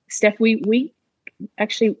said, Steph, we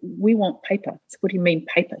want paper. I said, what do you mean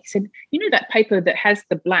paper? He said, that paper that has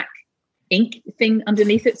the black ink thing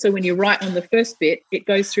underneath it, so when you write on the first bit, it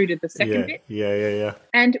goes through to the second bit. Yeah.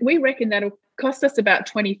 And we reckon that'll cost us about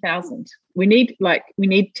 20,000. We need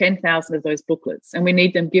 10,000 of those booklets, and we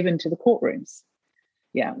need them given to the courtrooms.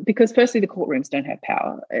 Yeah, because firstly, the courtrooms don't have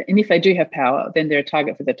power, and if they do have power, then they're a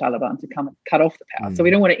target for the Taliban to come and cut off the power. So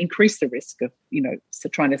we don't want to increase the risk of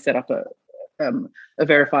trying to set up a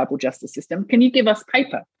verifiable justice system. Can you give us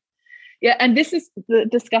paper? Yeah, and this is the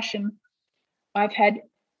discussion I've had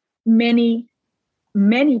many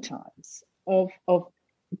times of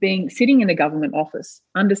sitting in a government office,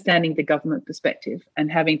 understanding the government perspective,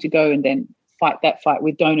 and having to go and then fight that fight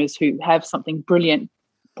with donors who have something brilliant,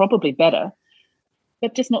 probably better,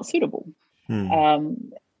 but just not suitable.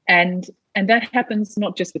 And that happens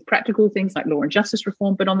not just with practical things like law and justice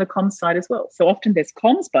reform, but on the comms side as well. So often there's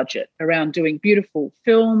comms budget around doing beautiful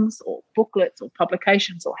films or booklets or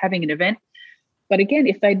publications or having an event. But again,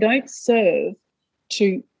 if they don't serve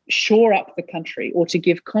to shore up the country or to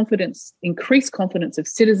give confidence, increase confidence of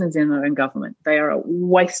citizens in their own government, they are a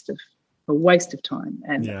waste of time.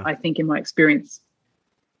 And I think in my experience,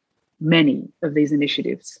 many of these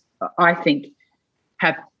initiatives, I think,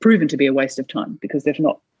 have proven to be a waste of time because they've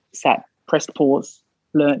not sat, pressed pause,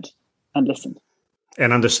 learned and listened.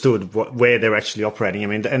 And understood where they're actually operating. I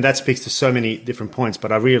mean, and that speaks to so many different points,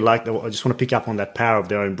 but I really like that. I just want to pick up on that power of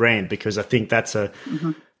their own brand, because I think that's a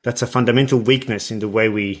fundamental weakness in the way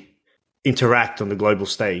we interact on the global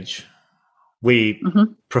stage. We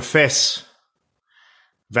profess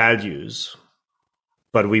values,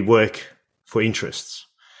 but we work for interests,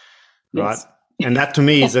 right? Yes. And that to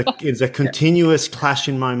me is a continuous clash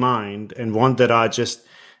in my mind, and one that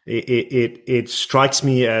it strikes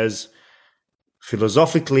me as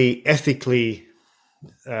philosophically, ethically,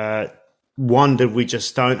 one that we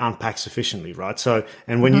just don't unpack sufficiently, right? So,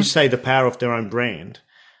 and when you say the power of their own brand,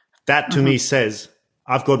 that to me says,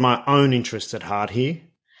 I've got my own interests at heart here.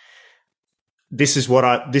 This is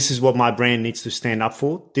what my brand needs to stand up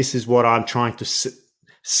for. This is what I'm trying to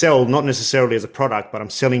sell, not necessarily as a product, but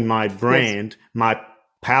I'm selling my brand, my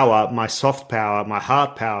power, my soft power, my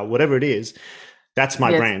hard power, whatever it is. That's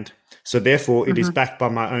my brand. So therefore, it is backed by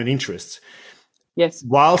my own interests. Yes.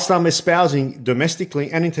 Whilst I'm espousing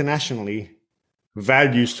domestically and internationally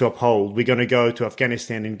values to uphold, we're going to go to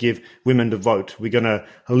Afghanistan and give women the vote. We're going to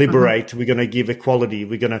liberate. We're going to give equality.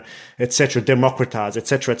 We're going to, etc., democratize,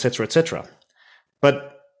 etc., etc., etc.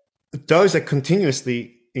 But those are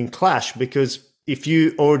continuously in clash, because if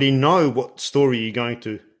you already know what story you're going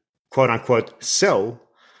to, quote unquote, sell,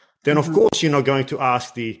 then of course you're not going to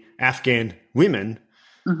ask the Afghan women,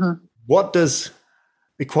 what does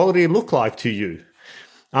equality look like to you?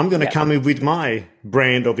 I'm going to come in with my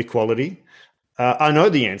brand of equality. I know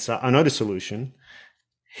the answer. I know the solution.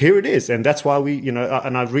 Here it is. And that's why we,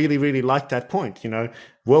 and I really, really like that point,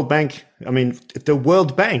 World Bank. I mean, the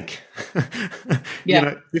World Bank,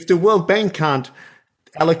 if the World Bank can't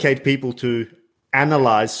allocate people to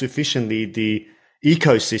analyze sufficiently the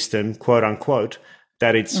ecosystem, quote unquote,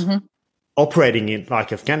 that it's operating in,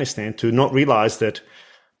 like Afghanistan, to not realize that,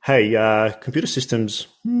 hey, computer systems,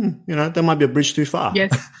 there might be a bridge too far.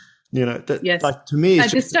 Yes. Like, to me,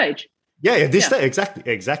 it's this stage. Yeah, at this stage,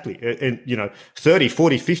 exactly. And, 30,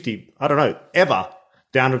 40, 50, I don't know, ever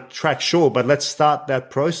down the track, sure. But let's start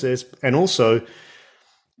that process. And also,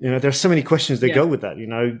 there's so many questions that go with that.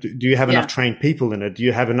 Do you have enough trained people in it? Do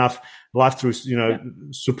you have enough life through,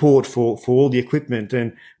 support for all the equipment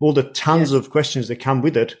and all the tons of questions that come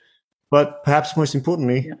with it? But perhaps most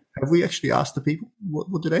importantly, have we actually asked the people?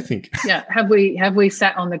 What do they think? Yeah. Have we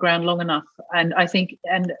sat on the ground long enough? And I think,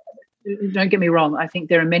 and don't get me wrong, I think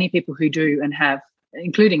there are many people who do and have,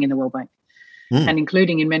 including in the World Bank and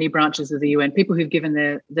including in many branches of the UN, people who've given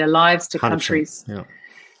their lives to countries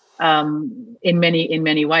in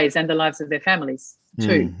many ways, and the lives of their families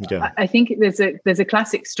too. I think there's a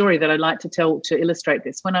classic story that I'd like to tell to illustrate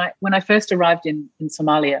this. When I first arrived in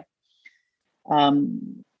Somalia,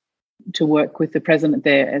 to work with the president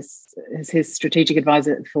there as his strategic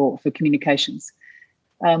advisor for communications,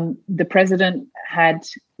 The president had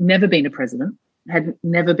never been a president, had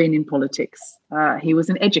never been in politics. He was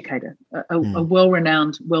an educator, a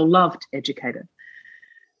well-renowned, well-loved educator,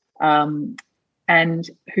 and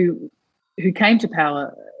who came to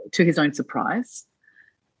power to his own surprise,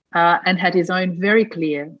 and had his own very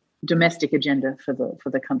clear domestic agenda for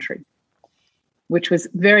the country, which was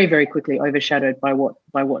very, very quickly overshadowed by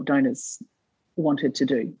what donors wanted to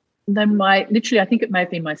do. Then I think it may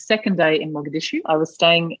have been my second day in Mogadishu. I was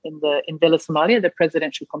staying in Villa Somalia, the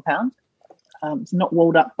presidential compound. It's not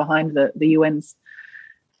walled up behind the UN's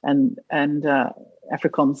and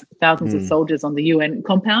AFRICOM's thousands of soldiers on the UN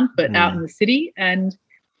compound, but out in the city. And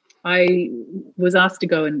I was asked to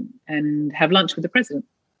go and have lunch with the president.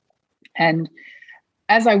 And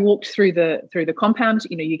as I walked through the compound,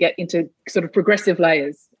 you get into sort of progressive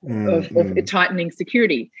layers of tightening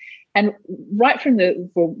security. And right from the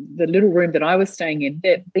little room that I was staying in,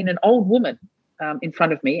 there'd been an old woman in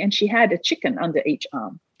front of me, and she had a chicken under each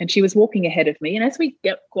arm. And she was walking ahead of me. And as we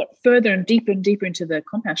got further and deeper into the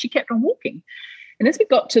compound, she kept on walking. And as we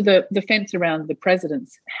got to the fence around the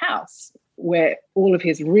president's house, where all of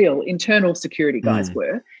his real internal security guys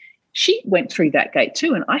were, she went through that gate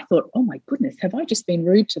too. And I thought, oh my goodness, have I just been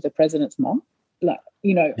rude to the president's mom?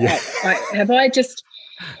 Have I just,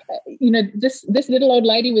 this little old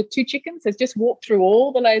lady with 2 chickens has just walked through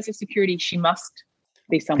all the layers of security. She must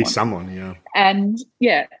be someone. Yeah. And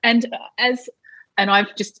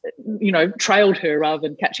I've just, trailed her rather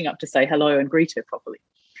than catching up to say hello and greet her properly.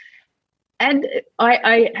 And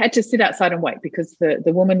I had to sit outside and wait because the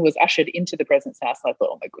woman was ushered into the president's house. I thought,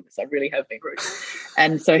 oh my goodness, I really have been rude.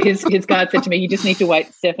 And so his guard said to me, you just need to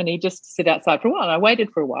wait, Stephanie, just sit outside for a while. And I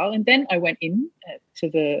waited for a while, and then I went in to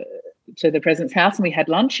the president's house, and we had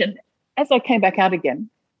lunch. And as I came back out again,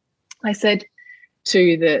 I said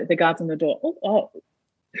to the guards on the door, oh,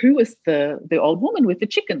 who was the old woman with the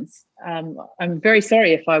chickens? I'm very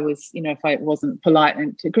sorry if I wasn't polite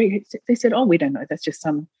and to agree. They said, oh, we don't know. That's just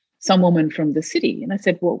some woman from the city. And I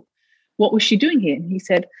said, well, what was she doing here? And he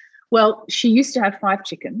said, well, she used to have 5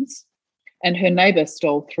 chickens and her neighbour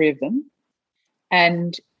stole 3 of them,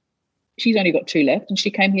 and she's only got 2 left, and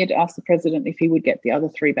she came here to ask the president if he would get the other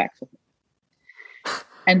 3 back for her.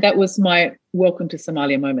 And that was my welcome to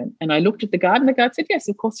Somalia moment. And I looked at the guard, and the guard said, yes,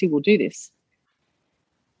 of course he will do this.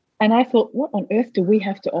 And I thought, what on earth do we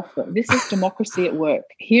have to offer? This is democracy at work.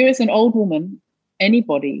 Here is an old woman,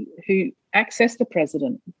 anybody who accessed the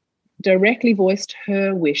president, directly voiced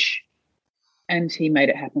her wish, and he made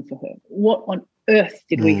it happen for her. What on earth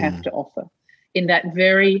did we have to offer in that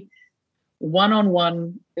very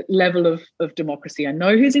one-on-one level of democracy? I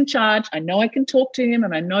know who's in charge. I know I can talk to him,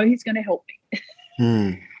 and I know he's going to help me.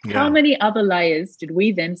 How many other layers did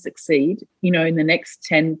we then succeed, in the next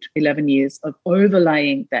 10 to 11 years of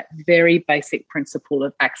overlaying that very basic principle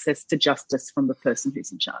of access to justice from the person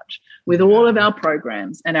who's in charge with all of our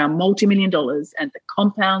programs and our multi-million dollars and the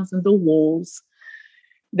compounds and the walls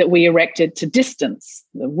that we erected to distance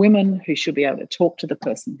the women who should be able to talk to the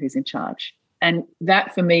person who's in charge? And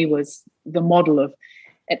that for me was the model of,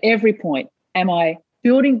 at every point, am I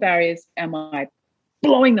building barriers? Am I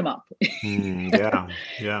blowing them up?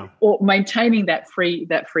 Or maintaining that free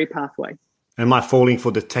pathway. Am I falling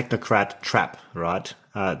for the technocrat trap, right?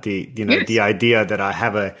 The idea that I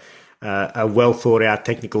have a well thought out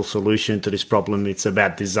technical solution to this problem. It's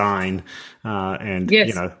about design, and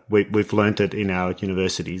we've learnt it in our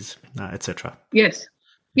universities, etc. Yes.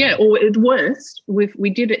 Yeah, or at worst, we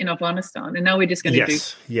did it in Afghanistan, and now we're just going to do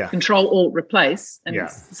Control Alt Replace and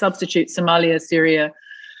substitute Somalia, Syria,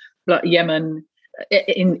 Yemen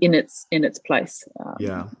in its place.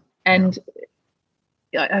 And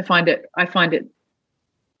I find it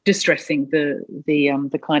distressing,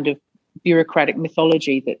 the kind of bureaucratic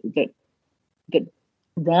mythology that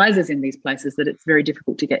rises in these places, that it's very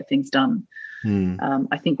difficult to get things done.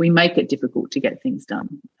 I think we make it difficult to get things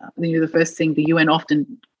done. The first thing the UN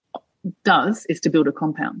often does is to build a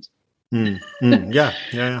compound. And there's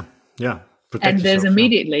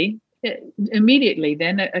immedially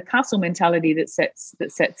then a castle mentality that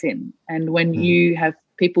sets in. And when you have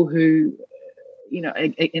people who,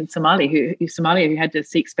 in Somalia who had to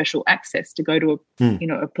seek special access to go to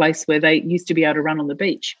a place where they used to be able to run on the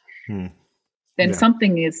beach, then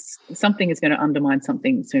something is going to undermine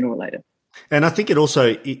something sooner or later. And I think it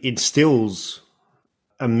also instills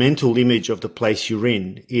a mental image of the place you're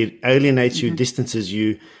in. It alienates you, distances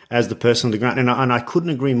you as the person on the ground. And I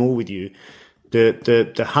couldn't agree more with you.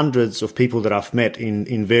 The hundreds of people that I've met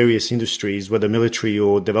in various industries, whether military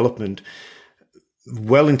or development,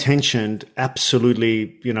 well-intentioned,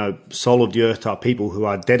 absolutely, soul of the earth type people who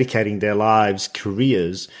are dedicating their lives,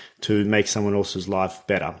 careers to make someone else's life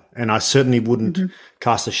better. And I certainly wouldn't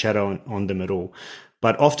cast a shadow on them at all.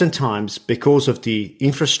 But oftentimes, because of the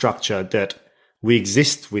infrastructure that we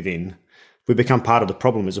exist within, we become part of the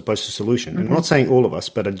problem as opposed to solution. And I'm not saying all of us,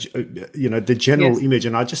 but the general image.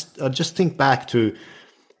 And I just think back to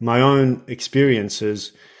my own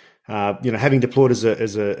experiences. Having deployed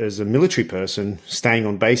as a military person, staying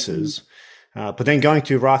on bases, but then going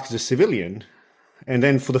to Iraq as a civilian, and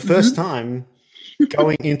then for the first time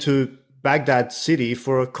going into Baghdad city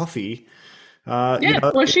for a coffee. Or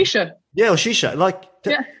shisha. Yeah, or shisha.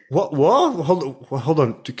 What? Hold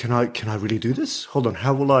on. Can I really do this? Hold on.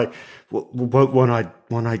 How will I? Want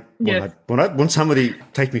somebody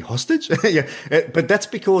take me hostage? Yeah, but that's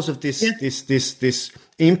because of this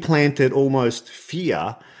implanted almost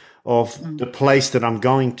fear of the place that I'm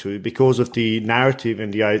going to, because of the narrative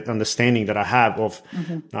and the understanding that I have of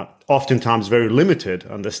oftentimes very limited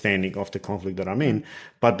understanding of the conflict that I'm in,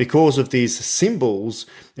 but because of these symbols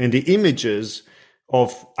and the images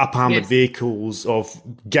of up-armored vehicles, of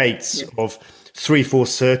gates, of 3-4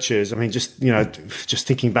 searches. I mean, just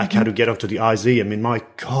thinking back how to get onto the IZ. I mean, my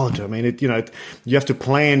God, I mean, you have to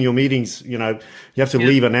plan your meetings, you have to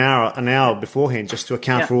leave an hour beforehand just to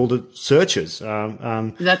account for all the searches.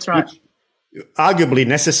 That's right. Arguably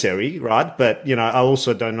necessary, right? But, I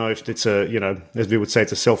also don't know if it's as we would say,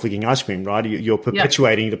 it's a self-leaking ice cream, right? You're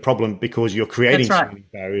perpetuating the problem because you're creating so many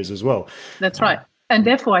barriers as well. That's right. And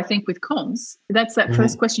therefore, I think with comms, that's that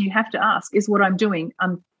first question you have to ask: is what I'm doing,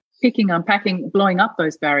 unpacking, blowing up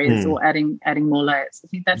those barriers, or adding more layers? I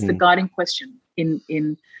think that's the guiding question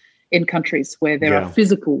in countries where there are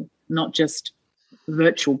physical, not just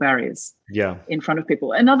virtual barriers in front of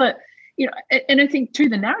people. Another, and I think too,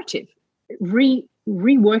 the narrative,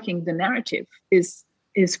 reworking the narrative is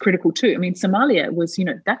critical too. I mean, Somalia was,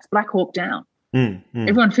 that's Black Hawk Down.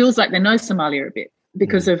 Everyone feels like they know Somalia a bit,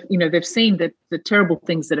 because of, they've seen the terrible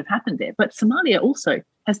things that have happened there. But Somalia also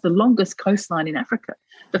has the longest coastline in Africa,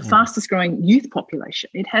 the fastest growing youth population.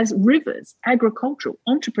 It has rivers, agricultural,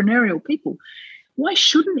 entrepreneurial people. Why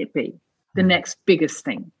shouldn't it be the next biggest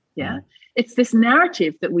thing? Yeah. It's this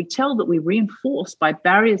narrative that we tell, that we reinforce by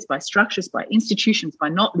barriers, by structures, by institutions, by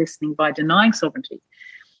not listening, by denying sovereignty,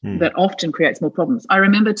 that often creates more problems. I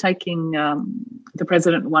remember taking the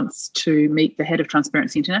president once to meet the head of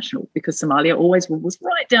Transparency International, because Somalia always was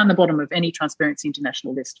right down the bottom of any Transparency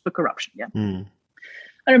International list for corruption.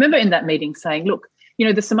 I remember in that meeting saying, look,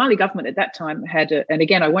 the Somali government at that time had, and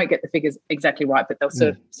again, I won't get the figures exactly right, but they'll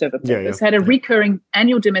serve a purpose, had a recurring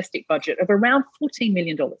annual domestic budget of around $14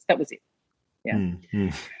 million. That was it.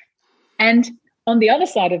 And on the other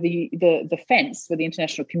side of the fence for the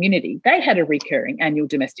international community, they had a recurring annual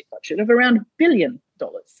domestic budget of around $1 billion.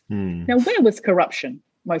 Now, where was corruption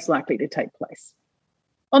most likely to take place?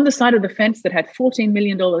 On the side of the fence that had $14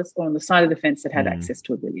 million, or on the side of the fence that had access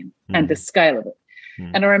to $1 billion, and the scale of it?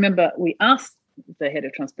 And I remember we asked the head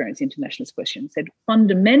of Transparency International's question, said,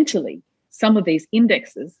 fundamentally, some of these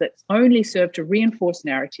indexes that only serve to reinforce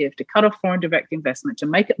narrative, to cut off foreign direct investment, to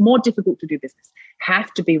make it more difficult to do business,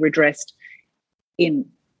 have to be redressed in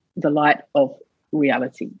the light of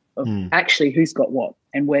reality, of actually who's got what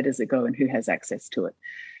and where does it go and who has access to it.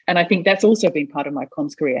 And I think that's also been part of my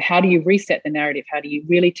comms career. How do you reset the narrative? How do you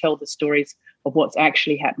really tell the stories of what's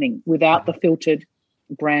actually happening without the filtered,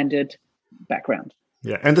 branded background?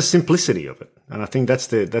 Yeah, and the simplicity of it. And I think that's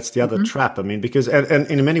the other trap. I mean, because and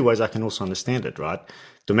in many ways I can also understand it, right?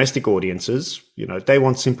 Domestic audiences, they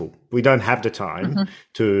want simple. We don't have the time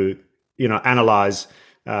to, analyze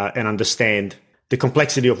and understand the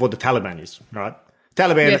complexity of what the Taliban is, right?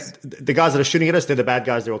 Taliban, the guys that are shooting at us, they're the bad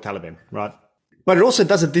guys, they're all Taliban, right? But it also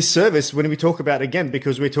does a disservice when we talk about, again,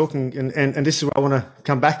 because we're talking, and this is where I want to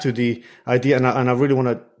come back to the idea, and I really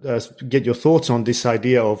want to get your thoughts on this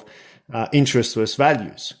idea of interest versus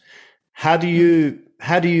values. How do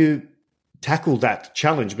you tackle that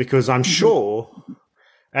challenge? Because I'm sure,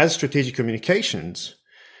 as strategic communications,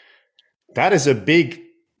 that is a big,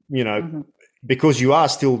 because you are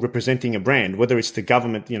still representing a brand, whether it's the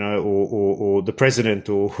government, or the president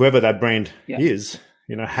or whoever that brand is.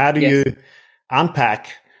 How do you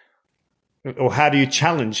unpack, or how do you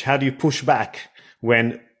challenge? How do you push back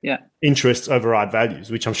when interests override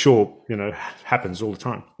values, which I'm sure happens all the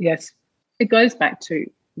time? Yes, it goes back to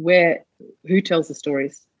who tells the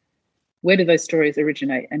stories, where do those stories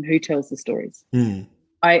originate, and who tells the stories.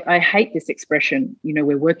 I hate this expression,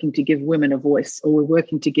 we're working to give women a voice, or we're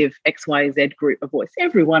working to give XYZ group a voice.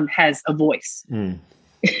 Everyone has a voice.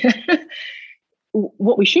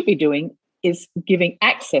 What we should be doing is giving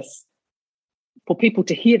access for people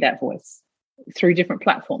to hear that voice through different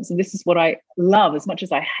platforms. And this is what I love. As much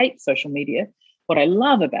as I hate social media, what I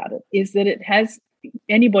love about it is that it has,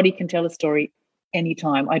 anybody can tell a story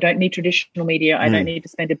anytime. I don't need traditional media. I don't need to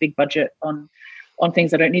spend a big budget on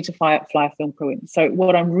things. I don't need to fly a film crew in. So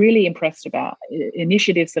what I'm really impressed about,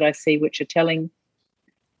 initiatives that I see which are telling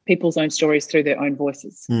people's own stories through their own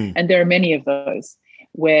voices. And there are many of those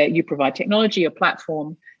where you provide technology, a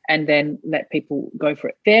platform, and then let people go for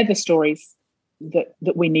it. They're the stories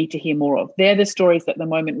that we need to hear more of. They're the stories at the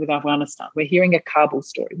moment with Afghanistan. We're hearing a Kabul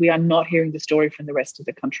story. We are not hearing the story from the rest of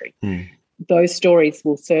the country. Those stories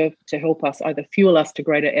will serve to help us either fuel us to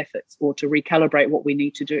greater efforts or to recalibrate what we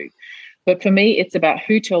need to do. But for me, it's about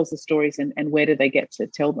who tells the stories and where do they get to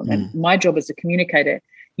tell them. And my job as a communicator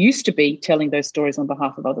used to be telling those stories on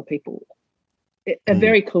behalf of other people. A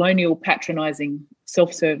very colonial, patronizing,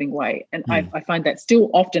 self-serving way. And I find that still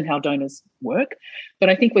often how donors work. But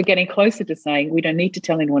I think we're getting closer to saying we don't need to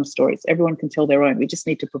tell anyone's stories. Everyone can tell their own. We just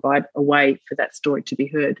need to provide a way for that story to be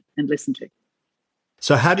heard and listened to.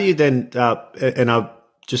 So how do you then, and I'll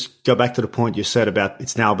just go back to the point you said about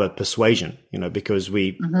it's now about persuasion, because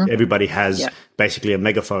everybody has basically a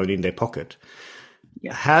megaphone in their pocket.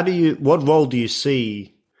 What role do you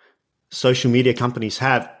see social media companies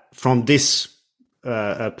have from this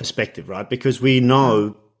perspective, right? Because we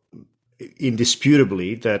know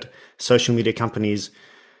indisputably that social media companies,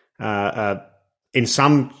 in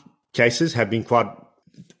some cases, have been quite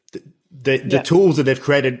the tools that they've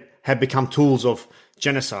created have become tools of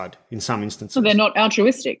genocide in some instances. So they're not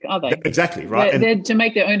altruistic, are they? Exactly, right. They're to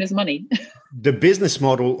make their owners money. The business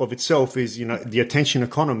model of itself is, the attention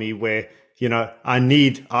economy where, I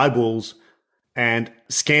need eyeballs and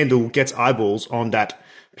scandal gets eyeballs on that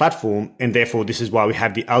platform. And therefore, this is why we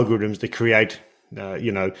have the algorithms that create,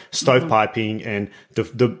 stovepiping and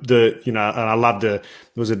and I love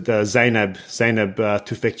Zainab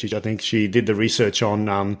Tufekci, I think she did the research on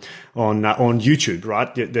YouTube,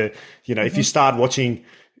 right? If you start watching,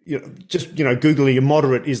 just googling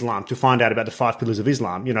moderate Islam to find out about the 5 pillars of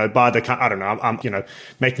Islam, by the, I don't know, I'm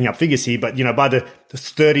making up figures here, but by the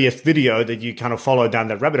 30th video that you kind of follow down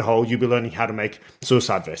that rabbit hole, you'll be learning how to make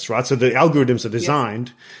suicide vests, right? So the algorithms are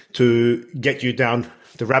designed to get you down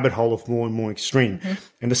the rabbit hole of more and more extreme.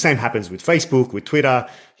 And the same happens with Facebook, with Twitter.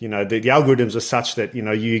 The algorithms are such that,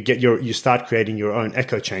 you start creating your own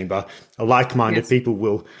echo chamber. A like-minded people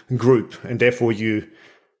will group, and therefore you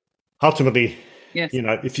ultimately,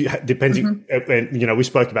 if you depending, and we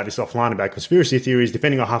spoke about this offline about conspiracy theories,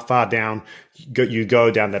 depending on how far down you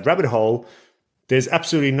go down that rabbit hole, there's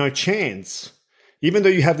absolutely no chance. Even though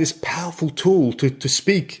you have this powerful tool to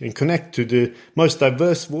speak and connect to the most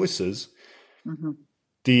diverse voices,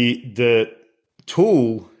 the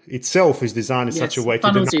tool itself is designed in such a way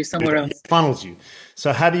funnels you somewhere else. Funnels you.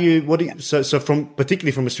 So so from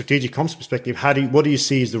particularly from a strategic comms perspective, what do you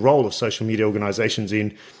see as the role of social media organizations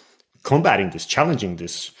in combating this, challenging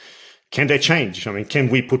this? Can they change? I mean, can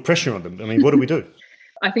we put pressure on them? I mean, what do we do?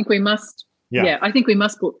 I think we must. Yeah, I think we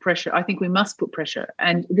must put pressure.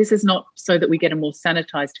 And this is not so that we get a more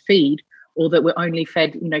sanitized feed or that we're only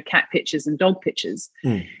fed, cat pictures and dog pictures,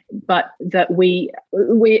 but that we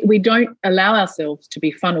don't allow ourselves to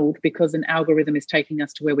be funneled because an algorithm is taking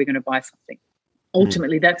us to where we're going to buy something.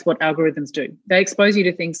 Ultimately, that's what algorithms do. They expose you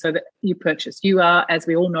to things so that you purchase. You are, as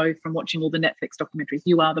we all know from watching all the Netflix documentaries,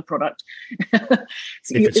 you are the product. If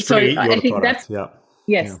it's free, you're the product.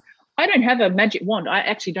 Yes. Yeah. I don't have a magic wand. I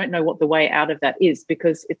actually don't know what the way out of that is,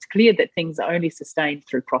 because it's clear that things are only sustained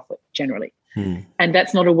through profit generally. And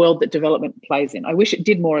that's not a world that development plays in. I wish it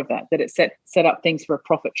did more of that it set up things for a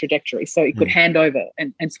profit trajectory so it could hand over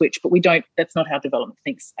and switch. But we don't. That's not how development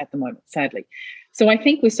thinks at the moment, sadly. So I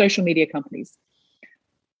think with social media companies,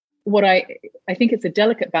 what I think it's a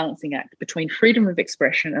delicate balancing act between freedom of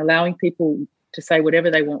expression, allowing people to say whatever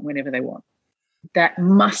they want, whenever they want. That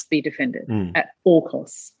must be defended at all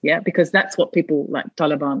costs, because that's what people like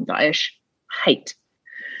Taliban, Daesh hate,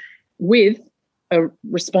 with a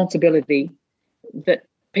responsibility that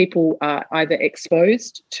people are either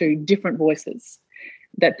exposed to different voices,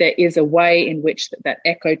 that there is a way in which that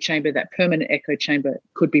echo chamber, that permanent echo chamber,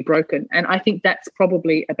 could be broken. And I think that's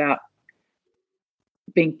probably about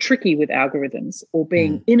being tricky with algorithms or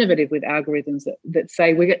being innovative with algorithms that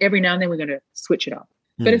say every now and then we're going to switch it up.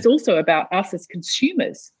 But it's also about us as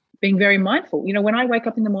consumers being very mindful. When I wake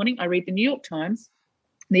up in the morning, I read the New York Times,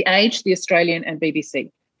 The Age, The Australian, and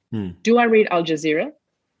BBC. Do I read Al Jazeera?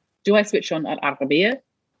 Do I switch on Al Arabiya?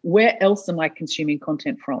 Where else am I consuming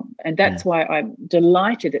content from? And that's why I'm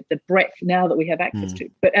delighted at the breadth now that we have access to.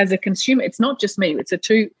 But as a consumer, it's not just me.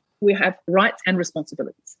 We have rights and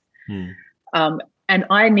responsibilities. And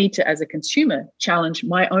I need to, as a consumer, challenge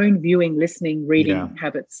my own viewing, listening, reading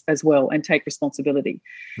habits as well and take responsibility.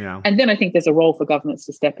 Yeah. And then I think there's a role for governments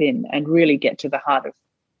to step in and really get to the heart of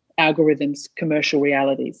algorithms, commercial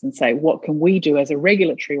realities, and say, what can we do as a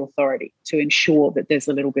regulatory authority to ensure that there's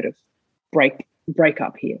a little bit of break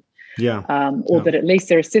up here? Yeah. That at least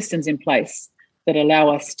there are systems in place that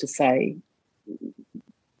allow us to say,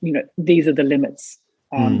 these are the limits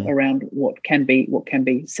around what can be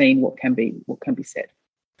seen, what can be said.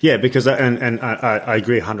 Yeah, because I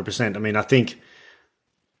agree 100%. I mean, I think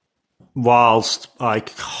whilst I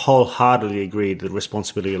wholeheartedly agree that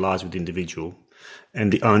responsibility lies with the individual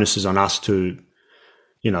and the onus is on us to,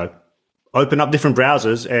 open up different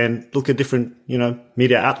browsers and look at different,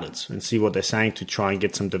 media outlets and see what they're saying to try and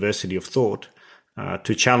get some diversity of thought,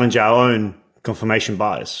 to challenge our own confirmation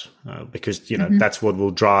bias, because that's what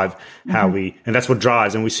will drive how and that's what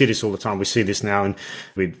drives, and we see this all the time. We see this now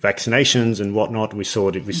with vaccinations and whatnot. We see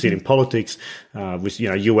it in politics. With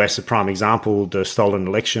US a prime example, the stolen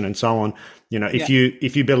election and so on.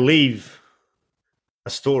 If you believe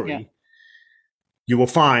a story, you will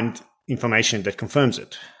find information that confirms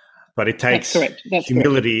it, but it takes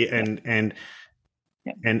humility and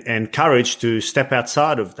courage to step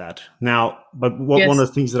outside of that. Now, but one of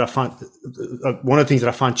the things that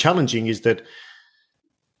I find challenging is that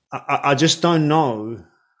I just don't know,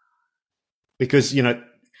 because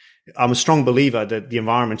I'm a strong believer that the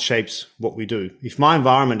environment shapes what we do. If my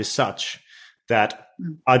environment is such that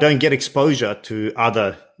I don't get exposure to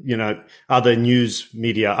other news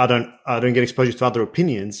media, I don't get exposure to other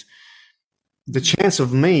opinions, the chance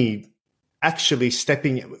of me actually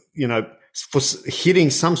stepping, for hitting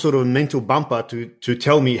some sort of mental bumper to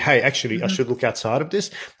tell me, hey, actually, I should look outside of this,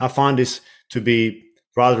 I find this to be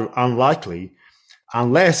rather unlikely,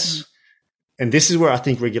 unless, and this is where I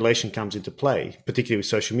think regulation comes into play, particularly with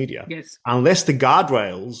social media, unless the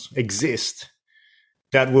guardrails exist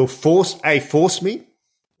that will force me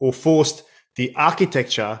or force the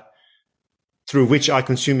architecture through which I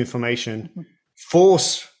consume information,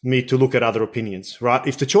 force me to look at other opinions, right?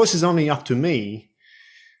 If the choice is only up to me,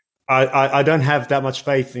 I don't have that much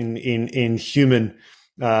faith in human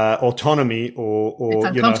autonomy or it's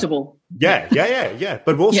uncomfortable. Yeah.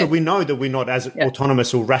 But also we know that we're not as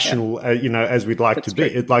autonomous or rational, as we'd like to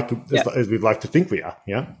be, as we'd like to think we are.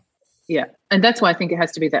 Yeah. Yeah. And that's why I think it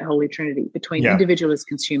has to be that holy trinity between individual as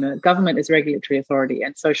consumer, government as regulatory authority,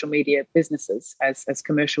 and social media businesses as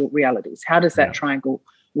commercial realities. How does that triangle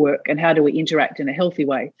work, and how do we interact in a healthy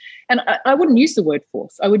way? And I wouldn't use the word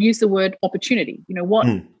force. I would use the word opportunity. What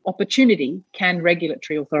opportunity can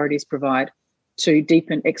regulatory authorities provide to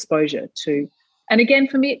deepen exposure to? And again,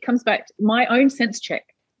 for me, it comes back to my own sense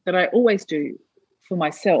check that I always do for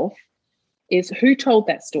myself is, who told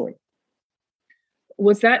that story?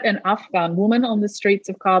 Was that an Afghan woman on the streets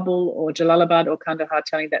of Kabul or Jalalabad or Kandahar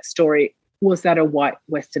telling that story? Was that a white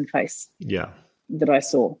Western face that I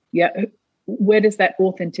saw? Yeah. Where does that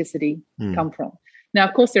authenticity come from? Now,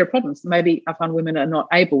 of course, there are problems. Maybe Afghan women are not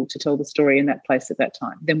able to tell the story in that place at that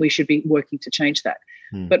time. Then we should be working to change that.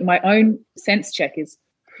 But my own sense check is,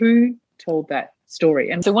 who told that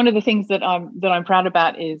story? And so one of the things that I'm proud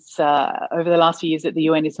about is over the last few years at the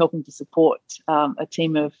UN is helping to support a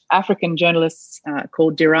team of African journalists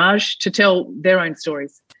called Diraj to tell their own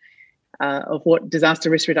stories of what disaster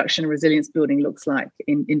risk reduction and resilience building looks like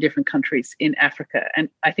in different countries in Africa. And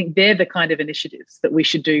I think they're the kind of initiatives that we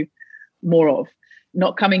should do more of,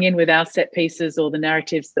 not coming in with our set pieces or the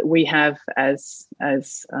narratives that we have as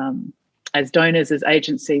donors, as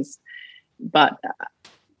agencies, but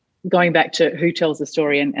going back to who tells the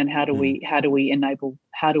story and how do we enable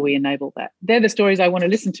that. They're the stories I want to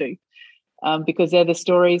listen to, because they're the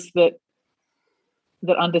stories that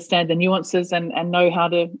understand the nuances and know how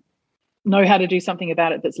to do something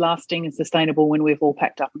about it that's lasting and sustainable when we've all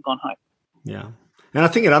packed up and gone home. Yeah. And I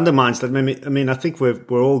think it undermines that. I mean, I think we're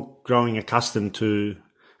all growing accustomed to,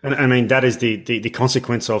 and I mean, that is the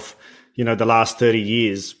consequence of, the last 30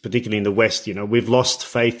 years, particularly in the West. We've lost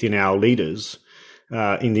faith in our leaders,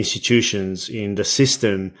 in the institutions, in the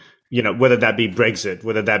system, whether that be Brexit,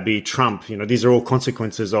 whether that be Trump, these are all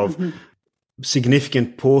consequences of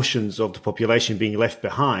significant portions of the population being left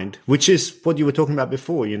behind, which is what you were talking about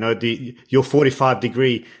before, your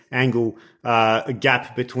 45-degree angle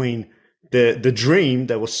gap between the dream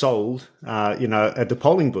that was sold, at the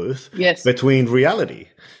polling booth, between reality,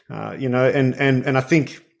 and I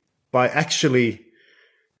think by actually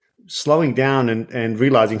slowing down and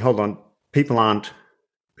realizing, hold on, people aren't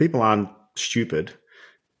stupid.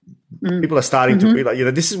 People are starting to realize,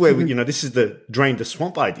 this is where this is the drain the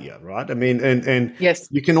swamp idea, right? I mean, and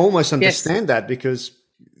you can almost understand that, because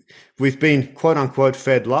we've been quote unquote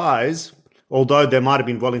fed lies, although they might have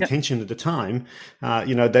been well intentioned at the time.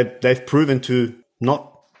 They've proven to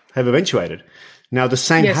not have eventuated. Now the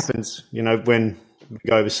same happens, when we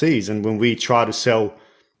go overseas and when we try to sell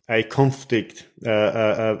a conflict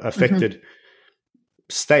affected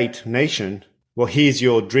state, nation. Well, here's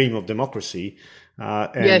your dream of democracy,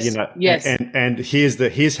 and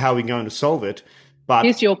here's how we're going to solve it. But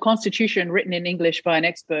here's your constitution written in English by an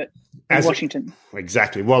expert in Washington.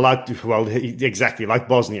 Exactly. Exactly like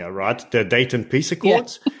Bosnia, right? The Dayton Peace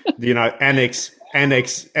Accords.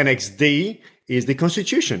 Annex D is the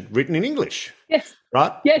constitution written in English. Yes.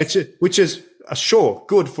 Right. Yes. Which is sure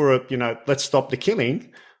good for let's stop the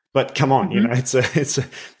killing, but come on,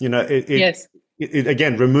 it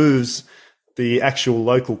again removes the actual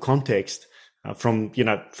local context from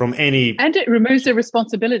any, and it removes the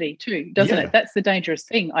responsibility too, doesn't it? That's the dangerous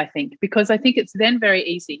thing, I think, because I think it's then very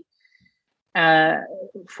easy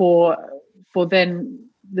for then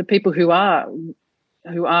the people who are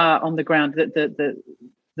on the ground, the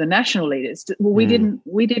national leaders. We didn't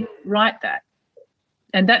write that,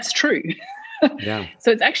 and that's true. Yeah.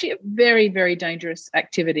 So it's actually a very, very dangerous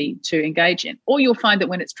activity to engage in. Or you'll find that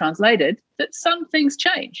when it's translated, that some things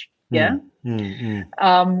change. Yeah.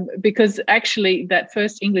 Because actually that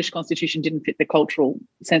first English constitution didn't fit the cultural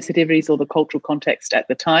sensitivities or the cultural context at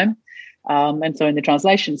the time. And so in the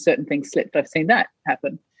translation, certain things slipped. I've seen that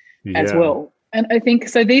happen as well. And I think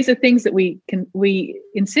so these are things that we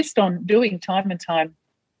insist on doing time and time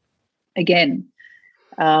again.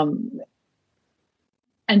 And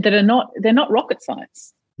they're not rocket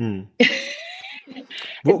science.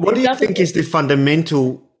 What do you think is the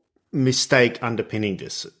fundamental mistake underpinning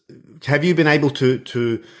this? Have you been able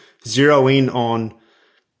to zero in on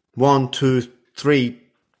 1, 2, 3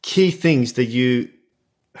 key things that you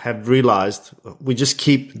have realized we just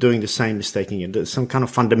keep doing the same mistake again? There's some kind of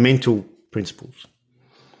fundamental principles.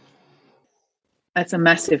 That's a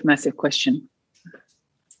massive, massive question.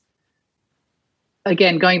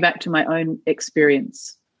 Again, going back to my own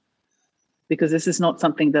experience, because this is not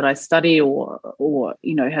something that I study or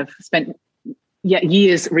have spent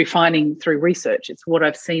years refining through research. It's what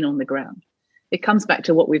I've seen on the ground. It comes back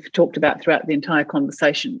to what we've talked about throughout the entire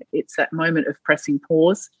conversation. It's that moment of pressing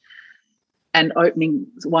pause and opening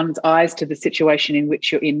one's eyes to the situation in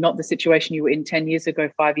which you're in, not the situation you were in 10 years ago,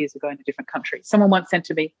 5 years ago in a different country. Someone once said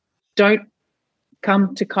to me, don't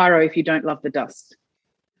come to Cairo if you don't love the dust.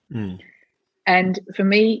 And for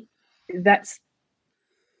me, it's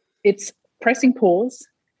pressing pause,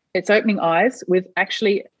 it's opening eyes with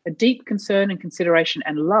actually a deep concern and consideration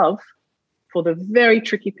and love for the very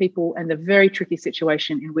tricky people and the very tricky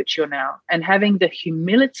situation in which you're now, and having the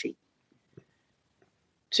humility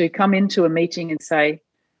to come into a meeting and say,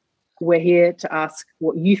 we're here to ask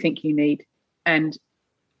what you think you need. And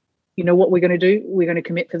you know what we're going to do? We're going to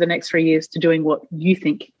commit for the next 3 years to doing what you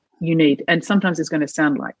think you need. And sometimes it's going to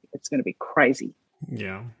sound like it's going to be crazy.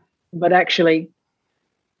 Yeah. But actually,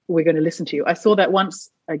 we're going to listen to you. I saw that once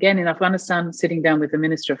again in Afghanistan, sitting down with the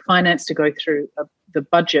Minister of Finance to go through the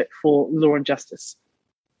budget for law and justice.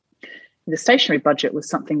 The stationary budget was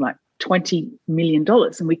something like $20 million,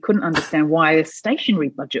 and we couldn't understand why a stationary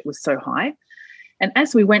budget was so high. And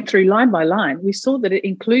as we went through line by line, we saw that it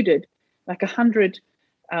included like 100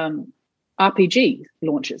 RPG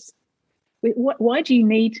launches. Why do you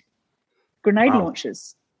need grenade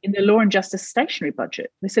launchers in the law and justice stationary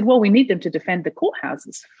budget? They said, well, we need them to defend the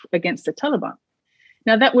courthouses against the Taliban.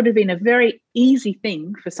 Now, that would have been a very easy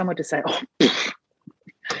thing for someone to say,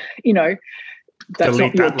 that's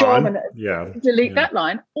delete not your job. And delete that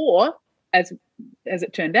line. Or, as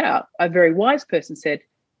it turned out, a very wise person said,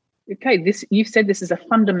 okay, you've said this is a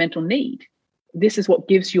fundamental need. This is what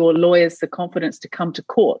gives your lawyers the confidence to come to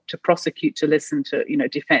court, to prosecute, to listen, to,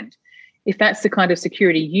 defend. If that's the kind of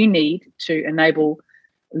security you need to enable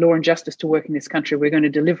law and justice to work in this country, we're going to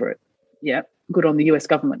deliver it. Yeah, good on the US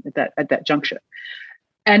government at that juncture.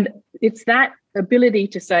 And it's that ability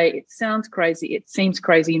to say, it sounds crazy, it seems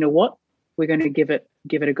crazy, you know what? We're going to give it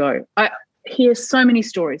a go. I hear so many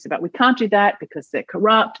stories about we can't do that because they're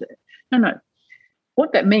corrupt. No.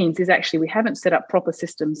 What that means is actually we haven't set up proper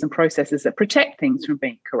systems and processes that protect things from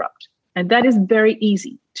being corrupt. And that is very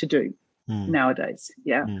easy to do nowadays.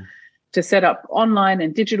 Yeah. To set up online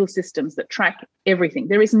and digital systems that track everything.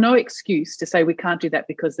 There is no excuse to say we can't do that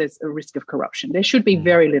because there's a risk of corruption. There should be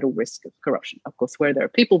very little risk of corruption. Of course, where there are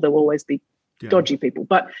people, there will always be dodgy people.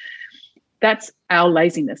 But that's our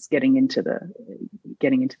laziness getting into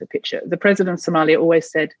the picture. The President of Somalia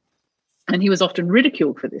always said, And he was often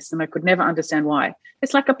ridiculed for this, and I could never understand why.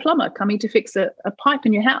 It's like a plumber coming to fix a pipe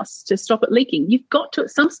in your house to stop it leaking. You've got to,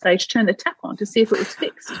 at some stage, turn the tap on to see if it was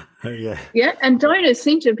fixed. Yeah. And donors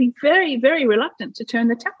seem to be very, very reluctant to turn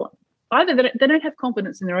the tap on. Either they don't have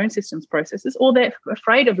confidence in their own systems processes, or they're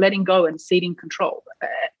afraid of letting go and ceding control.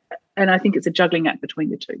 And I think it's a juggling act between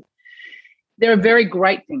the two. There are very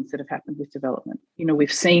great things that have happened with development.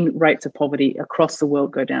 We've seen rates of poverty across the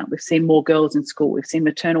world go down. We've seen more girls in school. We've seen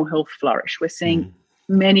maternal health flourish. We're seeing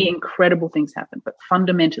many incredible things happen. But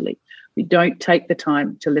fundamentally, we don't take the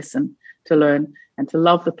time to listen, to learn, and to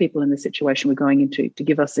love the people in the situation we're going into, to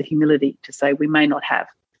give us the humility to say we may not have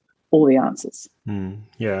all the answers.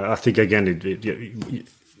 Yeah, I think, again,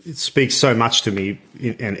 it speaks so much to me,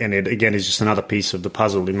 and it again is just another piece of the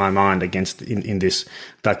puzzle in my mind in this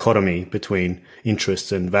dichotomy between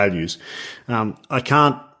interests and values. I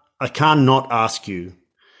can't not ask you,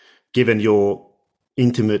 given your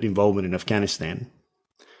intimate involvement in Afghanistan,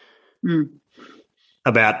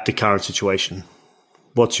 about the current situation.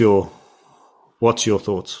 What's your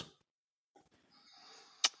thoughts?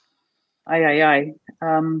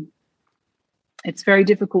 It's very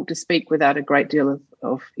difficult to speak without a great deal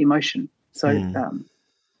of emotion, so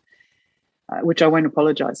which I won't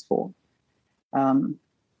apologise for.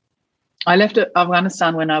 I left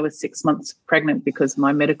Afghanistan when I was 6 months pregnant because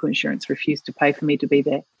my medical insurance refused to pay for me to be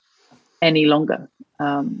there any longer.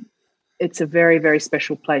 It's a very, very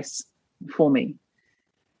special place for me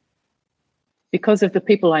because of the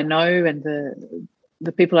people I know and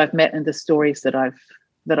the people I've met and the stories that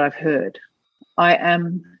I've heard. I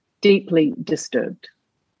am deeply disturbed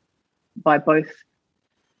by both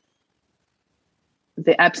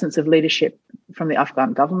the absence of leadership from the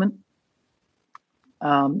Afghan government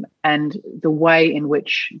and the way in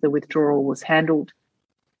which the withdrawal was handled,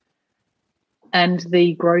 and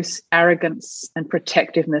the gross arrogance and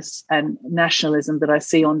protectiveness and nationalism that I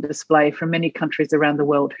see on display from many countries around the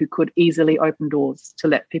world who could easily open doors to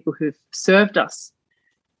let people who've served us,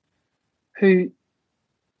 who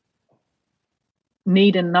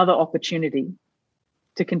need another opportunity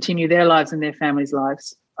to continue their lives and their families'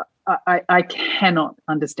 lives. I cannot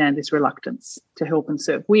understand this reluctance to help and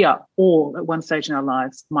serve. We are all, at one stage in our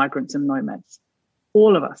lives, migrants and nomads,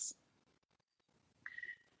 all of us.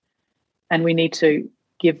 And we need to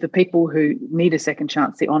give the people who need a second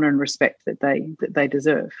chance the honour and respect that they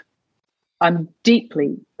deserve. I'm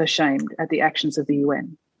deeply ashamed at the actions of the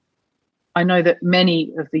UN. I know that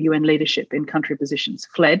many of the UN leadership in country positions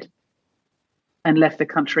fled and left the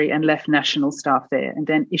country and left national staff there, and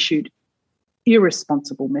then issued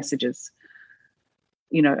irresponsible messages,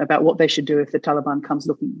 about what they should do if the Taliban comes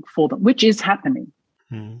looking for them, which is happening.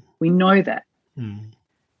 We know that.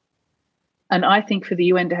 And I think for the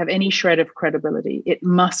UN to have any shred of credibility, it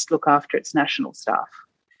must look after its national staff.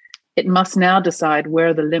 It must now decide where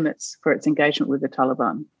are the limits for its engagement with the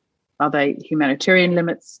Taliban. Are they humanitarian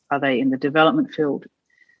limits? Are they in the development field?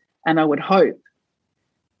 And I would hope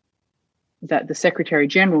that the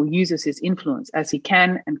Secretary-General uses his influence as he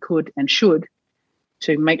can and could and should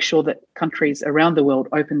to make sure that countries around the world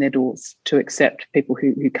open their doors to accept people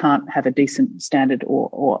who can't have a decent standard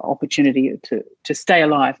or opportunity to stay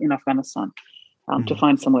alive in Afghanistan, to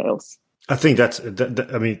find somewhere else. I think that's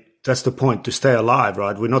the point, to stay alive,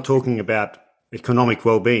 right? We're not talking about economic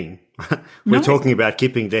well-being. We're talking about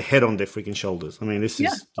keeping their head on their freaking shoulders. I mean,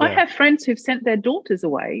 I have friends who've sent their daughters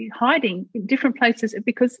away, hiding in different places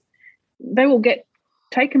because they will get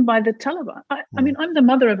taken by the Taliban. I mean, I'm the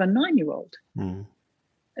mother of a 9-year-old.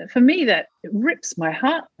 For me, that rips my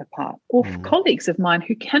heart apart. Or colleagues of mine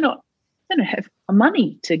who cannot, have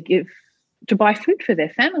money to give to buy food for their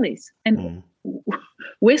families, and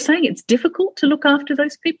we're saying it's difficult to look after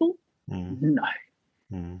those people. No.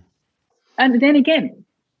 And then again,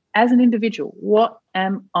 as an individual, what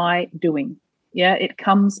am I doing? Yeah, it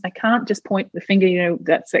comes. I can't just point the finger.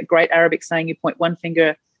 That's that great Arabic saying: you point one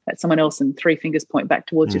finger at someone else and 3 fingers point back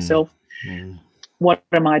towards yourself. What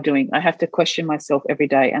am I doing? I have to question myself every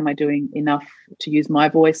day. Am I doing enough to use my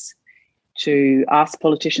voice, to ask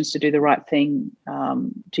politicians to do the right thing,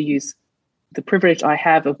 to use the privilege I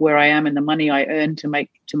have of where I am and the money I earn to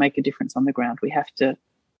make a difference on the ground? We have to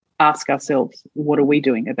ask ourselves, what are we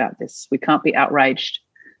doing about this? We can't be outraged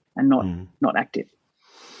and not active.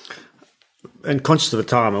 And conscious of the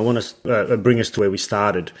time, I want to bring us to where we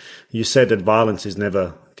started. You said that violence is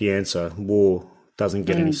never the answer. War doesn't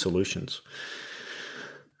get any solutions.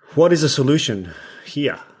 What is a solution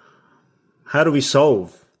here? How do we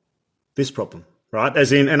solve this problem, right?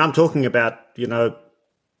 And I'm talking about,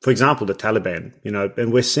 for example, the Taliban,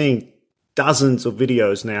 and we're seeing dozens of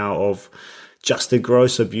videos now of just the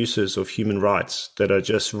gross abuses of human rights that are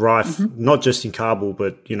just rife, not just in Kabul,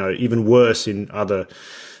 but, even worse in other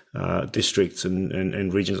districts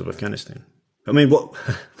and regions of Afghanistan. I mean,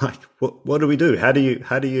 what do we do? How do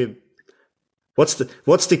you, what's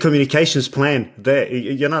the communications plan there?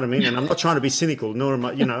 You know what I mean? And I'm not trying to be cynical, nor am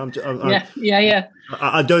I,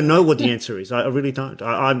 I don't know what the answer is. I really don't.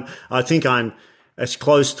 I think I'm as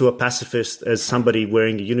close to a pacifist as somebody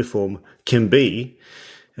wearing a uniform can be.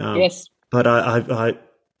 Yes. But I'm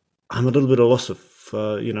a little bit at a loss of,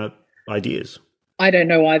 ideas. I don't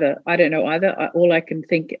know either. All I can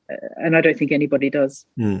think, and I don't think anybody does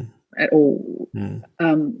at all.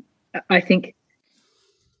 I think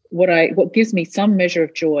what gives me some measure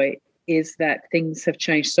of joy is that things have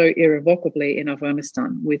changed so irrevocably in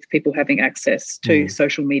Afghanistan with people having access to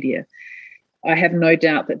social media. I have no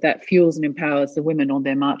doubt that fuels and empowers the women on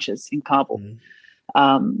their marches in Kabul,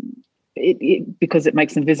 because it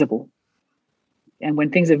makes them visible. And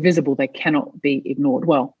when things are visible, they cannot be ignored.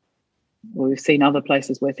 Well, we've seen other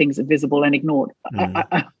places where things are visible and ignored.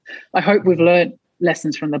 I hope we've learned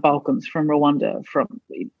lessons from the Balkans, from Rwanda, from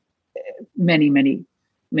many, many,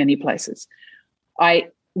 many places.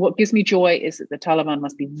 What gives me joy is that the Taliban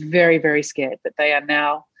must be very, very scared that they are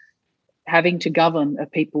now having to govern a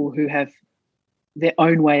people who have their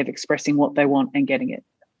own way of expressing what they want and getting it.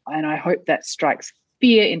 And I hope that strikes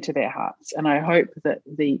fear into their hearts. And I hope that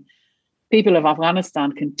the people of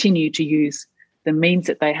Afghanistan continue to use the means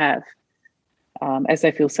that they have as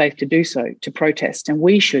they feel safe to do so, to protest. And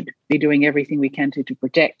we should be doing everything we can to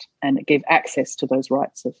protect and give access to those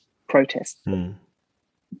rights of protest.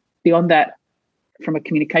 Beyond that, from a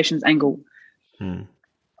communications angle,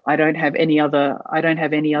 I don't have any other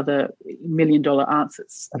 $1 million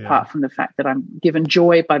answers apart from the fact that I'm given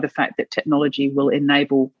joy by the fact that technology will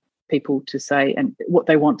enable people to say and what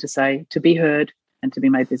they want to say, to be heard and to be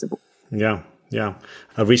made visible. Yeah.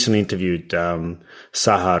 I recently interviewed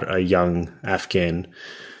Sahar, a young Afghan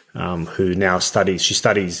who now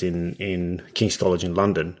studies in King's College in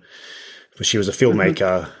London. She was a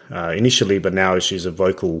filmmaker initially, but now she's a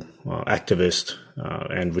vocal activist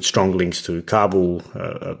and with strong links to Kabul,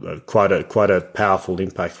 quite a powerful,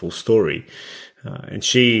 impactful story. And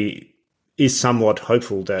she is somewhat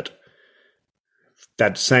hopeful that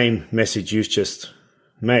that same message you've just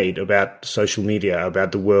made about social media,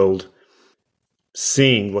 about the world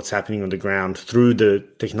seeing what's happening on the ground through the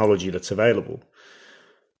technology that's available.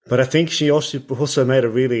 But I think she also made a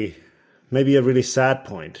really sad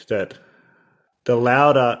point that the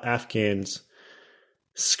louder Afghans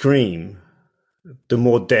scream, the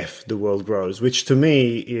more deaf the world grows, which to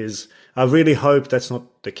me is, I really hope that's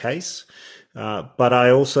not the case. But I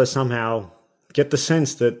also somehow get the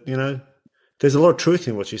sense that, there's a lot of truth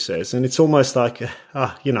in what she says. And it's almost like,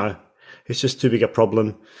 it's just too big a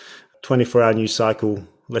problem. 24-hour news cycle.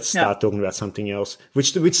 Let's start talking about something else,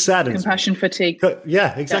 which saddens compassion me. Fatigue.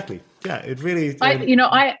 Yeah, exactly. Yeah, it really.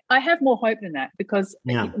 I have more hope than that because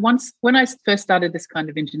when I first started this kind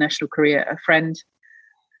of international career, a friend,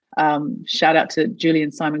 shout out to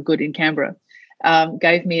Julian Simon Good in Canberra,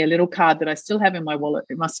 gave me a little card that I still have in my wallet.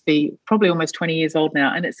 It must be probably almost 20 years old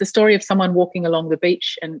now, and it's the story of someone walking along the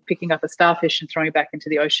beach and picking up a starfish and throwing it back into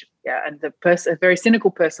the ocean. Yeah, and a very cynical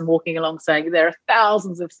person walking along saying there are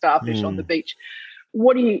thousands of starfish on the beach.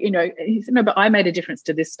 What do he said, no, but I made a difference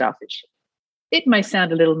to this starfish. It may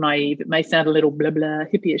sound a little naive, it may sound a little blah, blah,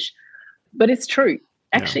 hippie-ish, but it's true.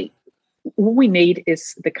 Actually, all we need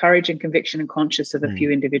is the courage and conviction and conscience of a few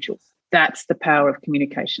individuals. That's the power of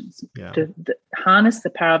communications, to harness the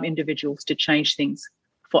power of individuals to change things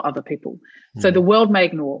for other people. So the world may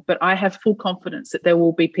ignore, but I have full confidence that there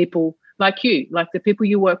will be people like you, like the people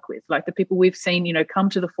you work with, like the people we've seen, come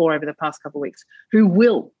to the fore over the past couple of weeks, who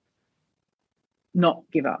will not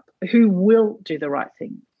give up, who will do the right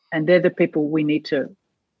thing. And they're the people we need to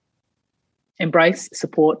embrace,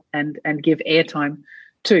 support, and give airtime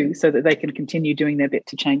to, so that they can continue doing their bit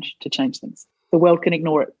to change things. The world can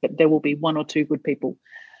ignore it, but there will be one or two good people.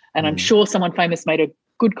 And I'm sure someone famous made a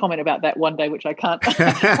good comment about that one day, which I can't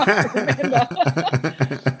remember.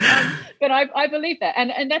 But I believe that.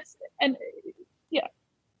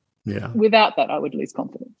 Without that, I would lose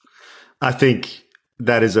confidence. I think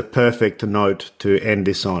that is a perfect note to end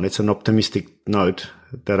this on. It's an optimistic note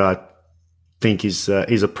that I think is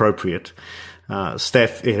appropriate.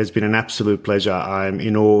 Steph, it has been an absolute pleasure. I'm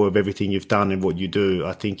in awe of everything you've done and what you do.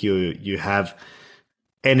 I think you have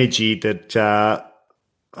energy that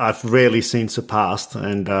I've rarely seen surpassed,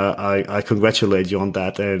 and I congratulate you on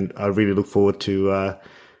that. And I really look forward to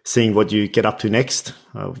seeing what you get up to next.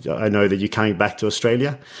 I know that you're coming back to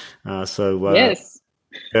Australia, so yes,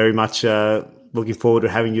 very much looking forward to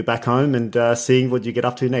having you back home and seeing what you get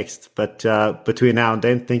up to next. But between now and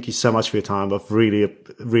then, thank you so much for your time. I've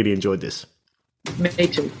really enjoyed this. Me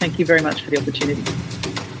too. Thank you very much for the opportunity.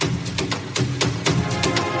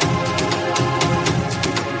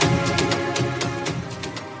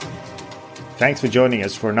 Thanks for joining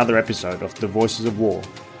us for another episode of The Voices of War.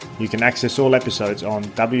 You can access all episodes on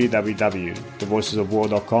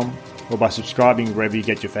www.thevoicesofwar.com or by subscribing wherever you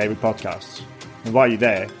get your favourite podcasts. And while you're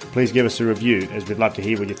there, please give us a review, as we'd love to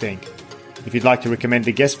hear what you think. If you'd like to recommend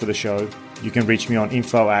a guest for the show, you can reach me on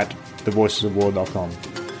info@thevoicesofwar.com.